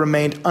bow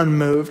remained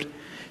unmoved.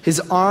 His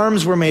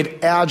arms were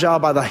made agile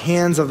by the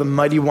hands of the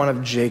mighty one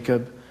of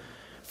Jacob.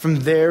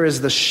 From there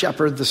is the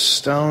shepherd, the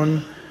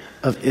stone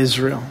of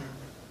Israel.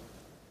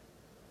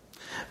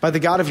 By the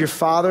God of your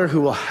father,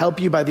 who will help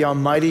you, by the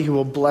Almighty, who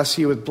will bless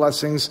you with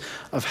blessings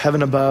of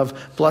heaven above,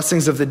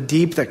 blessings of the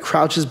deep that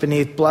crouches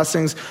beneath,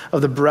 blessings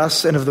of the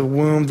breasts and of the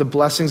womb. The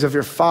blessings of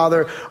your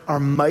father are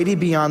mighty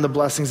beyond the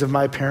blessings of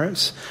my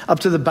parents. Up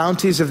to the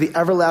bounties of the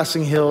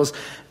everlasting hills,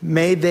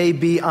 may they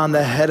be on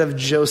the head of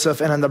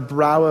Joseph and on the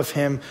brow of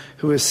him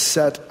who is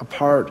set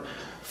apart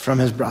from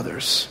his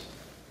brothers.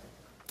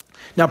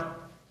 Now,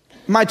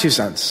 my 2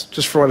 cents,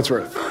 just for what it's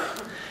worth.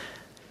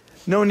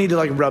 No need to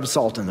like rub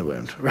salt in the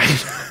wound,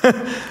 right?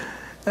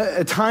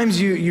 At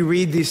times you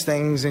read these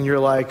things and you're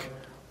like,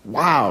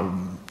 wow,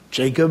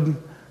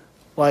 Jacob,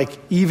 like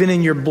even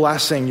in your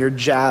blessing, you're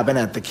jabbing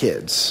at the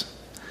kids.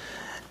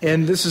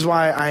 And this is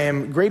why I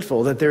am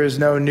grateful that there is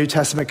no New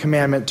Testament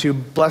commandment to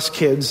bless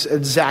kids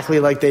exactly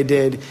like they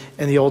did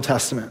in the Old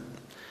Testament.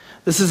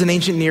 This is an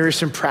ancient Near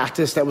Eastern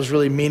practice that was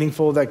really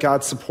meaningful, that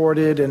God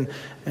supported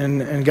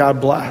and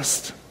God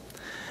blessed.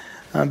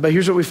 But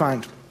here's what we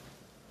find.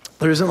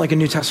 There isn't like a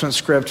New Testament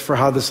script for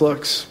how this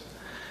looks.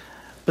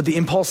 But the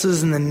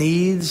impulses and the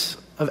needs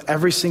of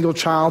every single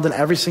child and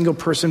every single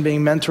person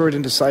being mentored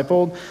and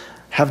discipled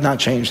have not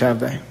changed, have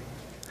they?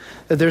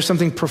 That there's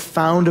something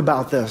profound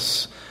about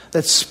this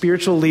that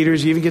spiritual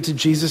leaders, you even get to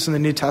Jesus in the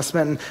New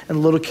Testament,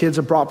 and little kids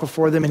are brought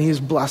before them and he's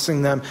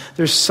blessing them.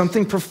 There's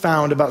something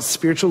profound about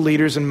spiritual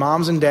leaders and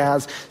moms and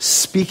dads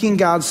speaking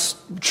God's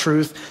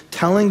truth,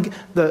 telling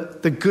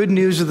the good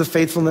news of the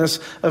faithfulness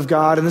of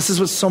God. And this is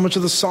what so much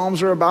of the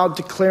Psalms are about,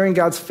 declaring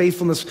God's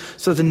faithfulness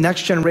so that the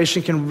next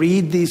generation can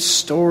read these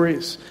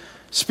stories.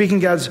 Speaking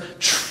God's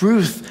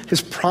truth,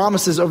 his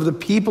promises over the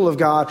people of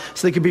God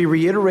so they could be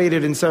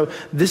reiterated. And so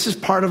this is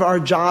part of our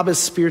job as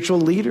spiritual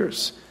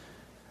leaders.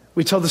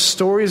 We tell the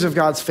stories of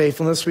God's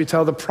faithfulness. We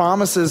tell the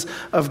promises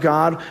of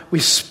God. We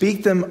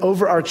speak them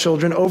over our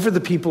children, over the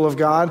people of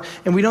God.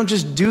 And we don't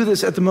just do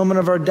this at the moment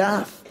of our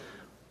death.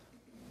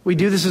 We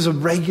do this as a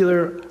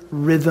regular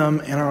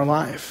rhythm in our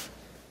life.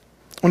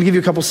 I want to give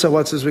you a couple so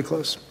whats as we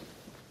close.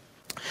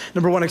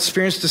 Number one,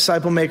 experienced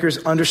disciple makers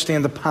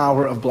understand the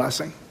power of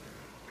blessing.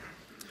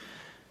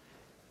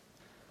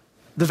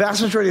 The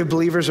vast majority of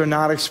believers are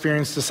not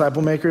experienced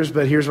disciple makers,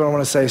 but here's what I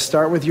want to say.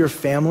 Start with your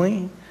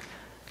family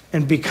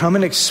and become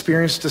an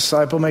experienced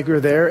disciple maker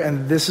there.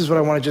 And this is what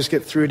I want to just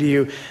get through to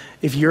you.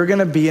 If you're going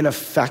to be an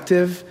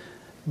effective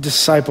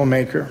disciple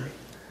maker,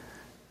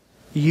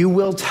 you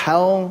will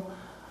tell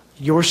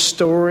your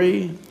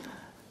story,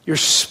 your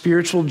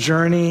spiritual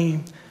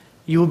journey.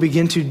 You will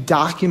begin to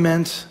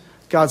document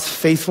God's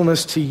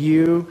faithfulness to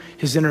you,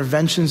 his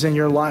interventions in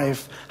your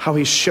life, how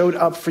he showed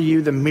up for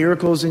you, the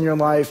miracles in your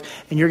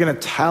life, and you're going to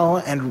tell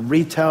and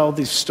retell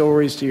these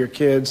stories to your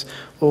kids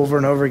over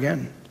and over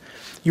again.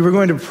 You are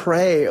going to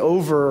pray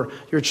over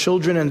your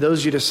children and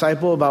those you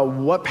disciple about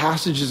what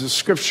passages of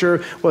Scripture,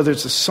 whether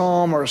it's a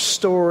psalm or a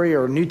story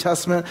or a New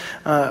Testament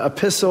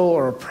epistle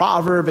or a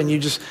proverb, and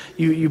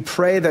you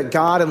pray that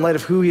God, in light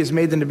of who he has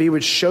made them to be,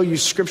 would show you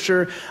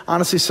Scripture.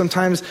 Honestly,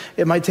 sometimes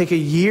it might take a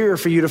year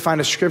for you to find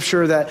a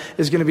Scripture that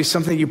is going to be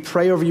something that you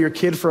pray over your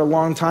kid for a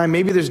long time.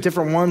 Maybe there's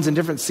different ones in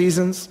different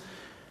seasons.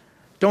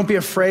 Don't be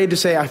afraid to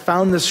say, I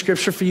found this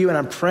Scripture for you and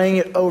I'm praying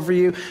it over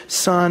you.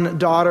 Son,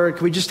 daughter,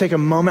 can we just take a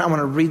moment? I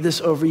want to read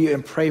this over you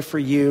and pray for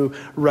you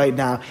right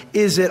now.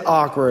 Is it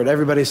awkward?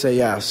 Everybody say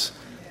yes.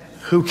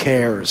 Who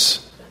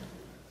cares?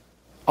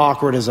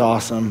 Awkward is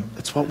awesome.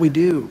 It's what we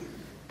do.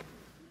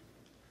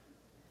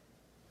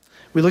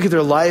 We look at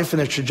their life and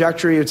their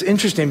trajectory. It's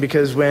interesting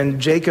because when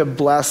Jacob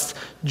blessed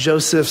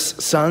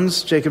Joseph's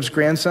sons, Jacob's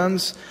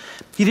grandsons,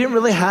 he didn't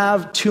really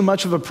have too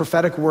much of a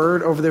prophetic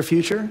word over their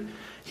future.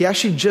 He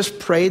actually just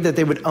prayed that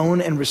they would own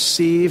and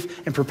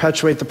receive and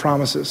perpetuate the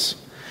promises.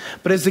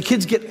 But as the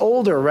kids get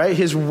older, right,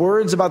 his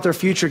words about their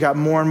future got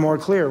more and more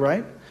clear,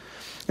 right?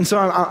 And so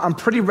I'm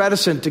pretty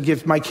reticent to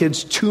give my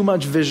kids too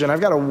much vision.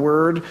 I've got a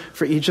word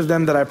for each of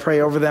them that I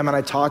pray over them and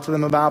I talk to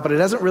them about, but it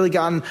hasn't really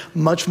gotten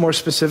much more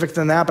specific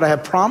than that. But I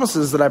have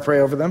promises that I pray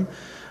over them.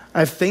 I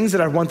have things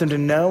that I want them to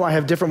know. I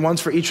have different ones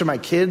for each of my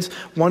kids.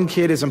 One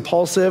kid is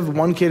impulsive.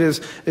 One kid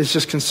is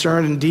just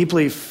concerned and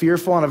deeply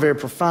fearful on a very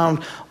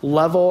profound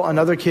level.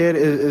 Another kid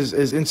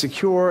is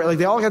insecure. Like,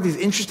 they all got these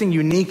interesting,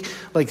 unique,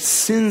 like,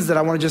 sins that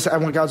I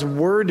want God's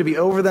word to be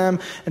over them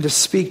and to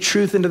speak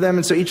truth into them.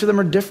 And so each of them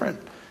are different.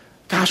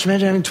 Gosh,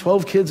 imagine having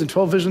 12 kids and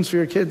 12 visions for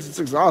your kids. It's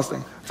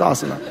exhausting. It's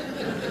awesome.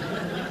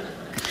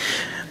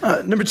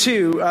 Number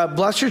two,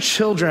 bless your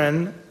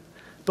children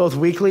both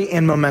weekly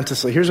and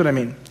momentously. Here's what I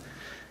mean.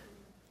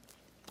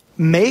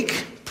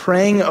 Make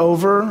praying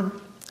over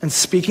and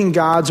speaking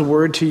God's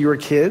word to your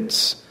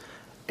kids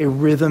a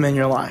rhythm in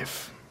your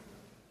life.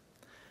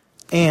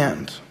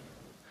 And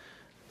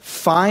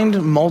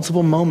find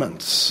multiple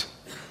moments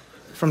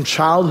from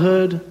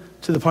childhood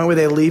to the point where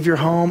they leave your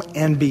home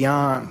and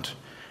beyond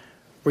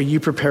where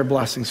you prepare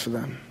blessings for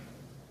them.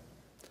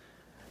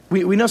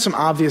 We know some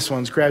obvious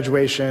ones: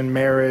 graduation,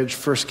 marriage,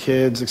 first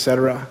kids,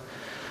 etc.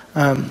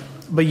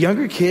 But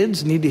younger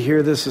kids need to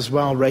hear this as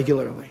well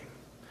regularly.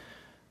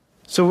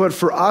 So what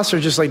for us are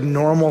just like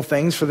normal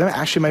things, for them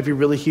actually might be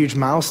really huge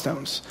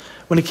milestones.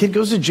 When a kid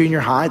goes to junior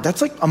high,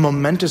 that's like a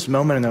momentous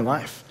moment in their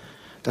life.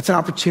 That's an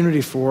opportunity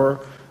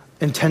for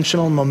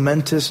intentional,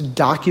 momentous,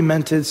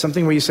 documented,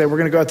 something where you say, we're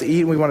going to go out to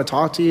eat and we want to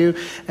talk to you.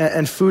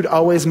 And food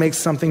always makes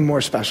something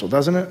more special,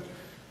 doesn't it?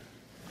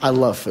 I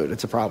love food.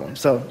 It's a problem.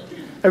 So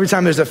every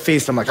time there's a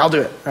feast, I'm like, I'll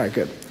do it. All right,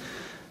 good.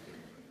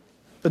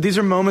 But these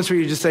are moments where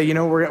you just say,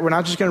 we're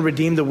not just going to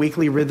redeem the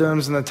weekly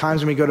rhythms and the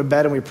times when we go to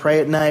bed and we pray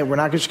at night. We're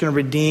not just going to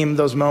redeem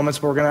those moments,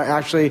 but we're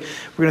going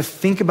to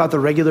think about the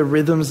regular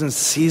rhythms and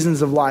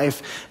seasons of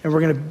life, and we're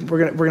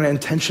going to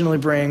intentionally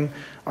bring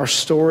our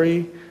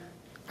story.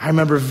 I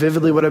remember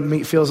vividly what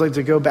it feels like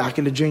to go back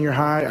into junior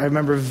high. I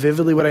remember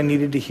vividly what I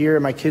needed to hear.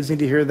 My kids need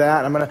to hear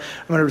that. I'm going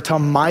to tell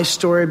my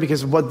story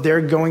because of what they're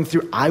going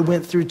through, I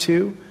went through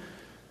too.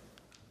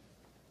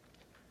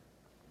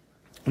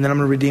 And then I'm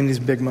going to redeem these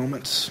big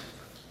moments.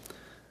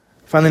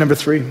 Finally, number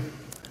 3,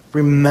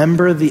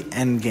 remember the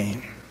end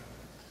game.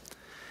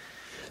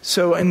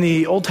 So in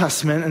the Old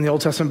Testament, in the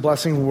Old Testament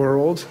blessing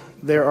world,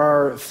 there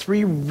are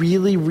 3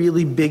 really,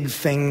 really big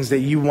things that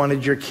you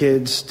wanted your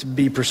kids to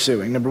be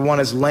pursuing. Number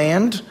 1 is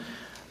land.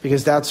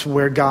 because that's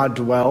where God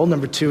dwelled.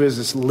 Number 2 is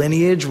this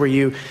lineage where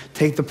you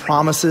take the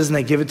promises and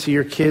they give it to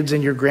your kids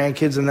and your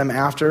grandkids and them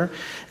after. And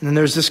then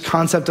there's this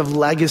concept of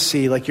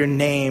legacy, like your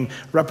name,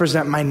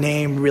 represent my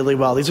name really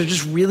well. These are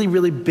just really,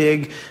 really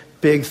big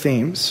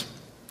themes.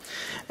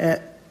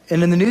 And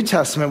in the New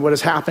Testament, what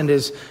has happened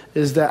is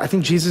that I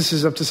think Jesus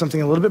is up to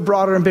something a little bit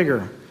broader and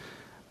bigger.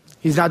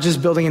 He's not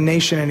just building a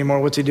nation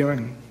anymore. What's he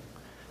doing?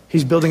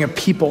 He's building a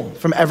people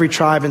from every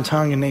tribe and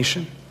tongue and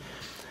nation.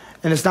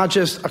 And it's not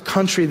just a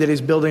country that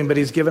he's building, but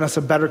he's given us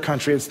a better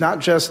country. It's not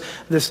just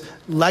this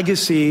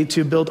legacy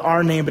to build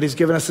our name, but he's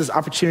given us this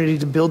opportunity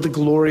to build the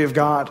glory of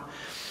God.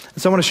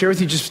 And so I want to share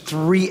with you just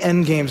 3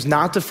 end games,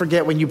 not to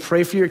forget when you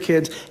pray for your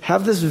kids,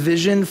 have this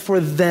vision for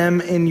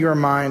them in your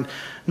mind.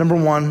 Number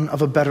 1,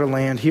 of a better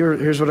land.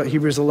 Here's what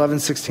Hebrews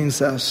 11:16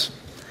 says.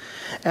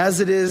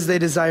 As it is, they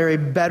desire a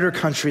better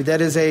country,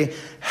 that is a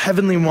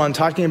heavenly one.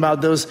 Talking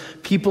about those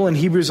people in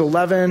Hebrews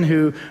 11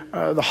 who,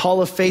 the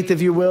hall of faith,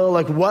 if you will,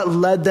 like what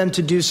led them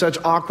to do such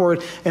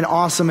awkward and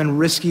awesome and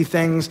risky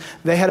things.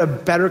 They had a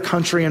better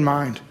country in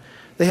mind.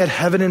 They had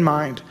heaven in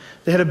mind.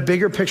 They had a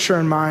bigger picture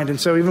in mind. And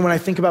so even when I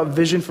think about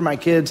vision for my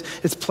kids,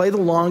 it's play the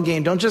long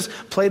game. Don't just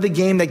play the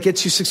game that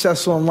gets you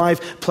successful in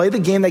life. Play the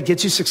game that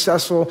gets you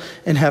successful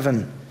in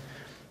heaven.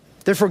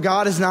 Therefore,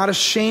 God is not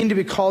ashamed to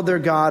be called their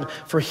God,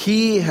 for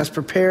he has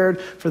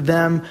prepared for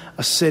them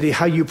a city.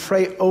 How you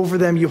pray over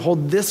them, you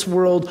hold this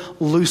world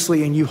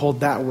loosely and you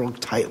hold that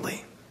world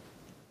tightly.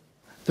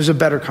 There's a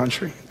better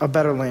country, a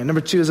better land.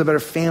 Number 2 is a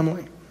better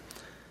family.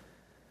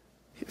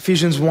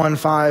 Ephesians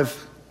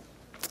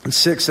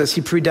 1:5-6 says, he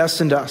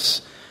predestined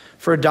us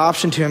for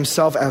adoption to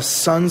himself as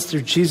sons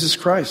through Jesus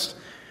Christ,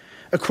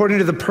 according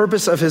to the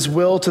purpose of his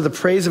will, to the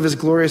praise of his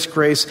glorious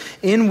grace,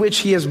 in which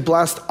he has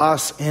blessed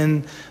us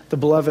in the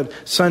beloved.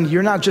 Son,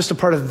 you're not just a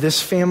part of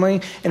this family,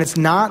 and it's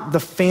not the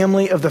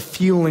family of the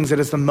Fuelings that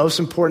is the most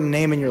important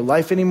name in your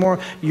life anymore.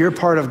 You're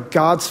part of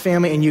God's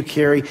family, and you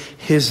carry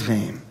his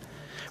name.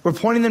 We're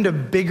pointing them to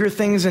bigger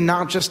things and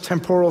not just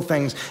temporal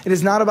things. It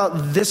is not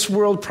about this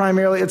world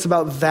primarily, it's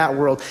about that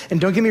world.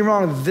 And don't get me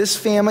wrong, this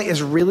family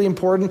is really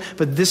important,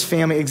 but this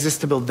family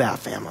exists to build that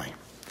family.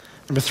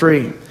 Number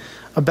 3,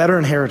 a better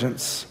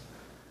inheritance.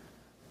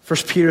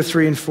 1 Peter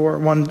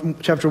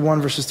 3:4, chapter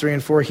 1, verses 3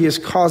 and 4. He has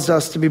caused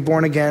us to be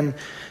born again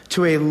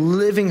to a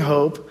living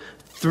hope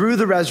through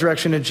the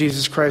resurrection of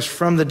Jesus Christ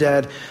from the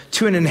dead,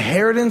 to an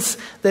inheritance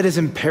that is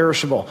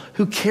imperishable.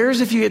 Who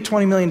cares if you get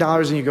 $20 million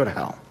and you go to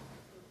hell?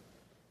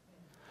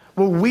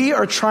 What we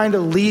are trying to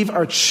leave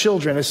our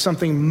children is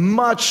something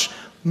much,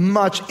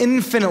 much,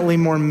 infinitely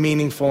more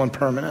meaningful and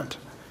permanent.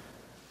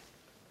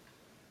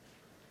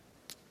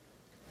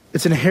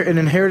 It's an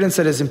inheritance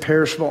that is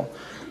imperishable,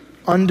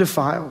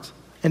 undefiled,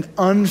 and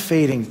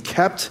unfading,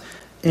 kept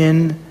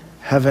in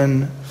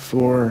heaven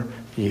for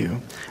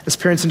you. As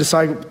parents and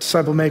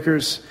disciple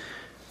makers,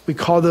 we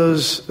call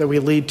those that we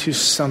lead to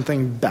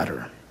something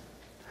better.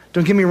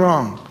 Don't get me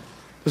wrong.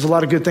 There's a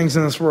lot of good things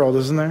in this world,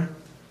 isn't there?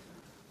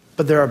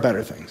 But there are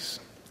better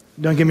things.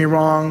 Don't get me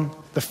wrong.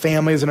 The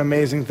family is an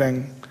amazing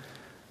thing.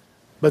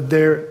 But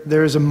there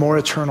is a more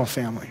eternal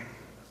family.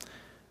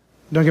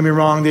 Don't get me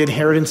wrong. The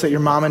inheritance that your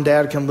mom and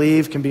dad can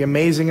leave can be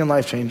amazing and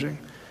life-changing.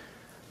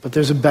 But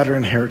there's a better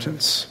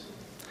inheritance.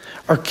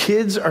 Our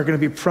kids are going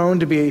to be prone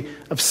to be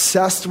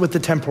obsessed with the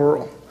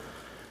temporal.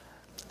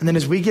 And then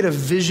as we get a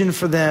vision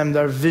for them,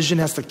 our vision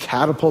has to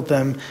catapult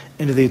them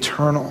into the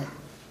eternal.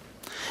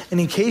 And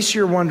in case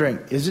you're wondering,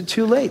 is it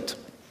too late?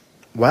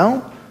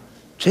 Well,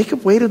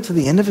 Jacob waited to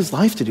the end of his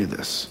life to do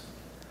this.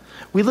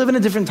 We live in a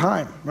different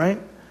time, right?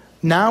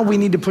 Now we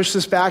need to push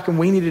this back and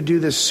we need to do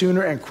this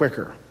sooner and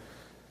quicker.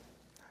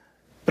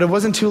 But it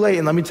wasn't too late,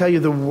 and let me tell you,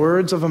 the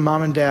words of a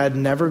mom and dad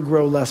never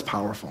grow less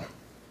powerful.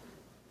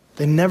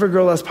 They never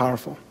grow less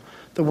powerful.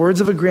 The words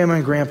of a grandma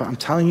and grandpa, I'm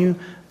telling you,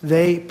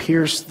 they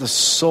pierce the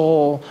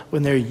soul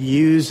when they're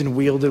used and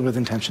wielded with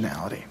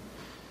intentionality.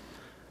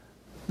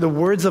 The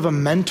words of a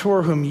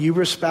mentor whom you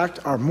respect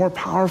are more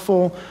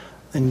powerful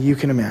than you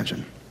can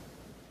imagine.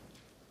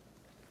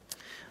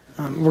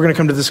 We're going to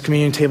come to this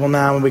communion table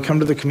now, and we come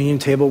to the communion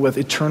table with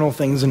eternal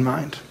things in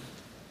mind.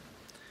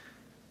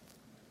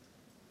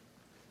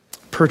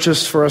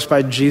 Purchased for us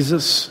by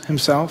Jesus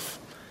himself,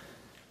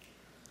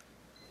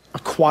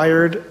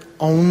 acquired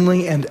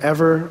only and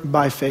ever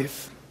by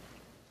faith.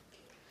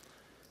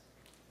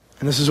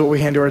 And this is what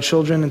we hand to our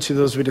children and to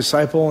those we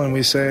disciple, and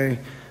we say,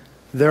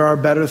 there are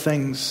better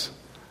things,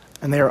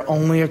 and they are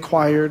only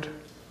acquired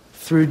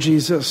through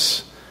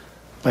Jesus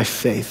by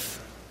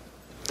faith.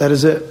 That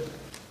is it.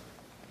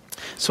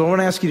 So what I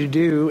want to ask you to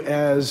do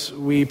as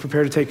we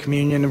prepare to take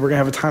communion, and we're going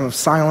to have a time of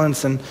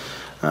silence, and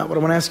what I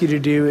want to ask you to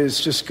do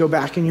is just go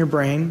back in your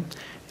brain,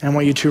 and I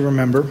want you to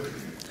remember.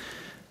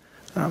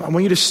 I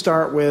want you to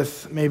start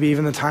with maybe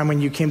even the time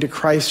when you came to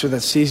Christ or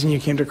that season you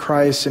came to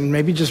Christ, and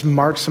maybe just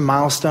mark some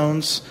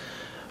milestones.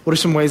 What are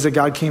some ways that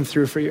God came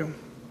through for you?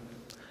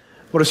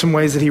 What are some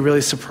ways that he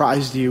really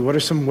surprised you? What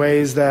are some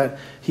ways that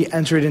he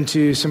entered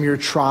into some of your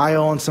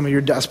trial and some of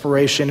your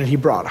desperation, and he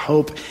brought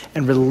hope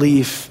and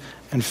relief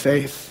and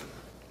faith?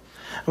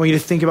 I want you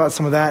to think about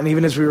some of that. And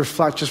even as we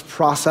reflect, just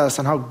process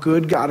on how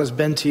good God has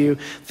been to you.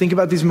 Think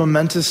about these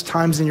momentous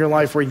times in your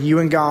life where you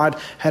and God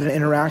had an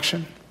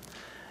interaction.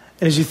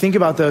 And as you think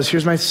about those,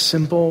 here's my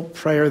simple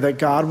prayer, that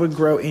God would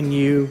grow in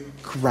you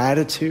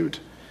gratitude.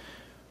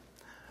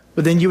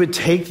 But then you would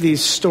take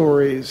these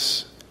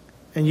stories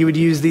and you would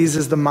use these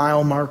as the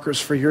mile markers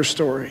for your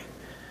story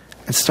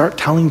and start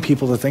telling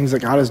people the things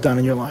that God has done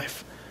in your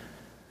life.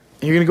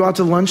 And you're going to go out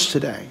to lunch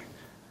today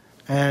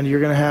and you're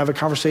going to have a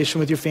conversation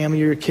with your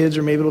family or your kids,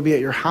 or maybe it'll be at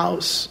your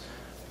house.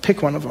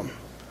 Pick one of them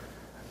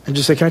and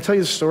just say, can I tell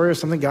you the story of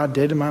something God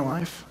did in my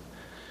life?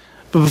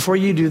 But before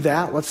you do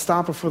that, let's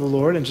stop before the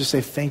Lord and just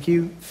say, thank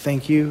you,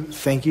 thank you,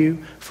 thank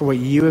you for what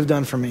you have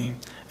done for me.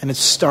 And it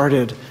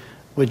started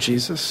with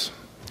Jesus.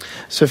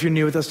 So if you're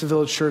new with us to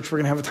Village Church, we're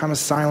going to have a time of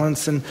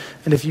silence. And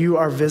if you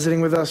are visiting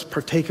with us,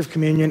 partake of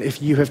communion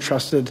if you have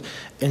trusted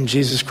in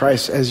Jesus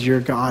Christ as your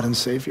God and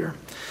Savior.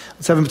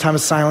 Let's have a time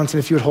of silence.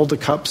 And if you would hold the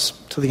cups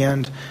to the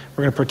end,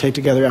 we're going to partake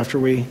together after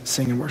we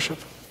sing and worship.